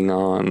 landing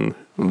on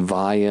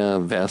Via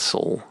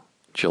Vessel,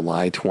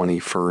 July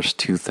 21st,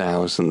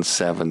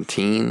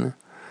 2017.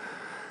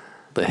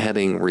 The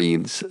heading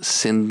reads,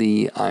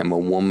 Cindy, I'm a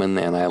woman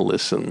and I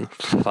listen.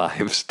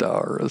 5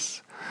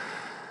 stars.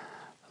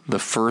 The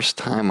first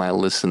time I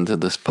listened to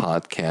this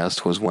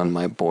podcast was when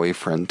my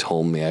boyfriend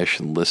told me I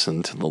should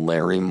listen to the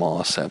Larry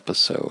Moss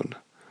episode.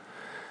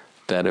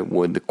 That it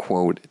would,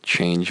 quote,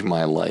 change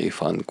my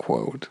life,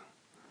 unquote.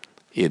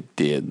 It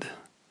did.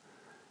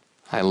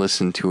 I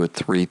listened to it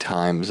 3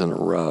 times in a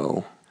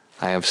row.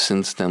 I have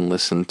since then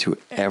listened to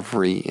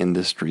every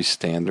industry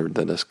standard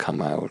that has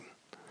come out,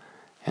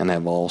 and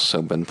have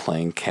also been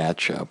playing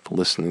catch-up,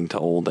 listening to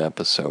old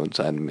episodes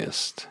I'd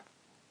missed.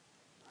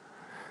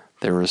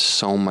 There is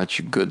so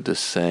much good to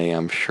say,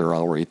 I'm sure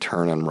I'll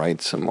return and write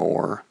some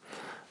more,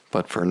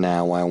 but for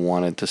now I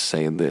wanted to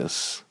say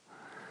this.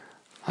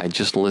 I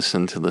just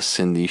listened to the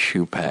Cindy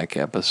Shupak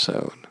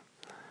episode.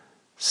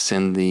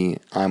 Cindy,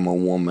 I'm a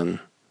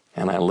woman,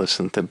 and I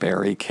listened to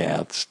Barry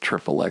Katz, !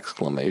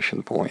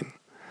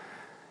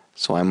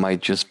 So I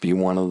might just be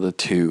one of the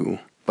 2,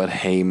 but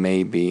hey,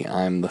 maybe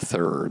I'm the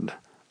 3rd.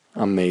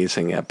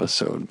 Amazing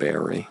episode,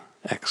 Barry! !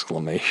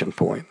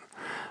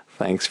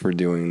 Thanks for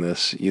doing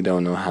this. You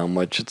don't know how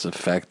much it's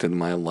affected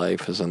my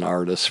life as an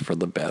artist for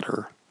the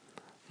better.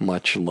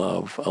 Much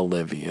love,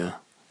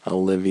 Olivia.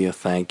 Olivia,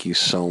 thank you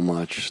so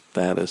much.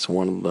 That is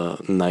one of the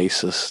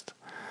nicest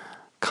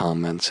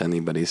comments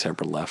anybody's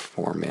ever left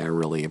for me. I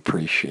really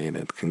appreciate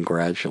it.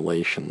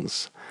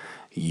 Congratulations.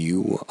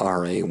 You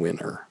are a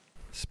winner.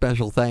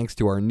 Special thanks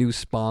to our new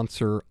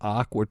sponsor,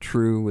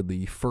 AquaTrue,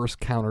 the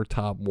first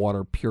countertop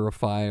water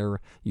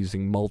purifier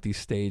using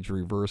multi-stage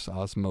reverse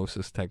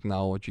osmosis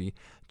technology.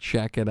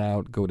 Check it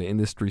out. Go to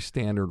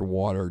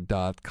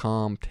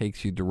industrystandardwater.com.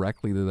 Takes you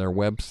directly to their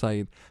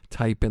website.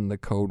 Type in the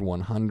code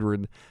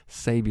 100.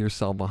 Save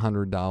yourself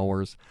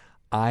 $100.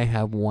 I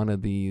have one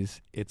of these.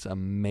 It's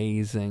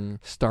amazing.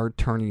 Start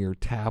turning your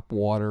tap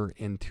water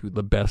into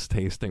the best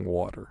tasting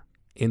water.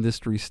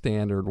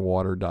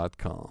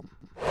 industrystandardwater.com.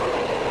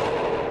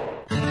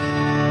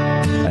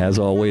 As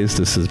always,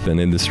 this has been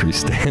Industry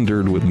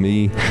Standard with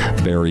me,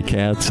 Barry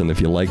Katz. And if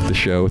you like the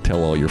show,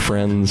 tell all your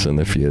friends. And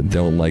if you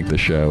don't like the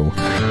show,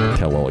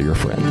 tell all your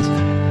friends.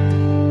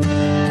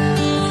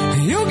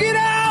 You get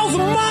all the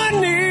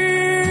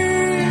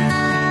money,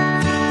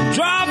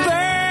 drive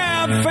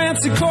that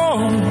fancy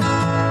car.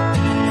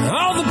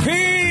 All the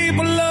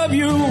people love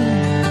you,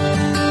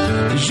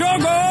 'cause you're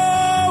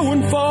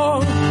going far.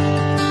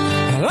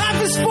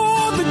 Life is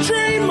for the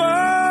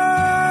dreamer.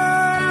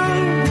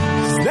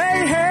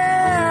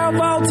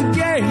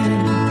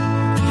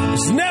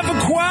 It's never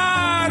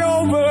quite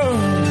over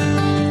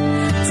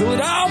till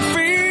it all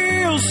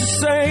feels the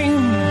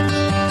same.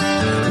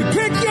 You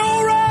pick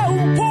your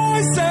own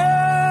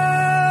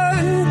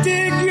poison,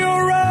 dig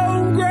your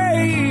own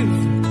grave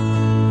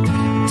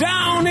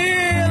down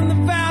in the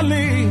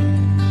valley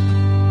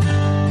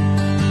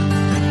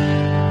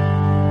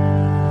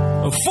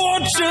of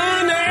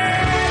fortune.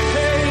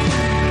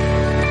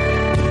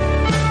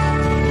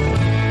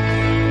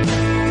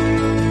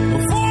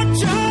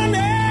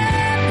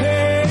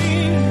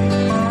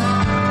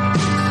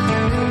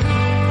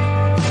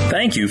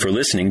 Thank you for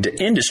listening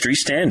to Industry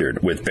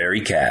Standard with Barry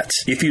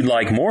Katz. If you'd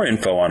like more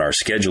info on our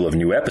schedule of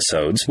new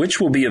episodes,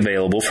 which will be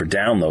available for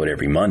download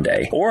every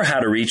Monday, or how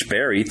to reach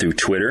Barry through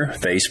Twitter,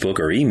 Facebook,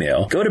 or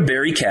email, go to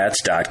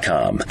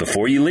barrykatz.com.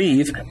 Before you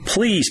leave,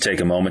 please take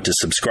a moment to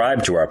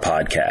subscribe to our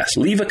podcast,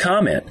 leave a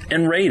comment,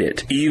 and rate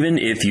it, even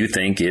if you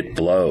think it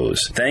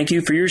blows. Thank you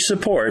for your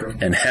support,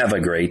 and have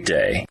a great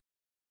day.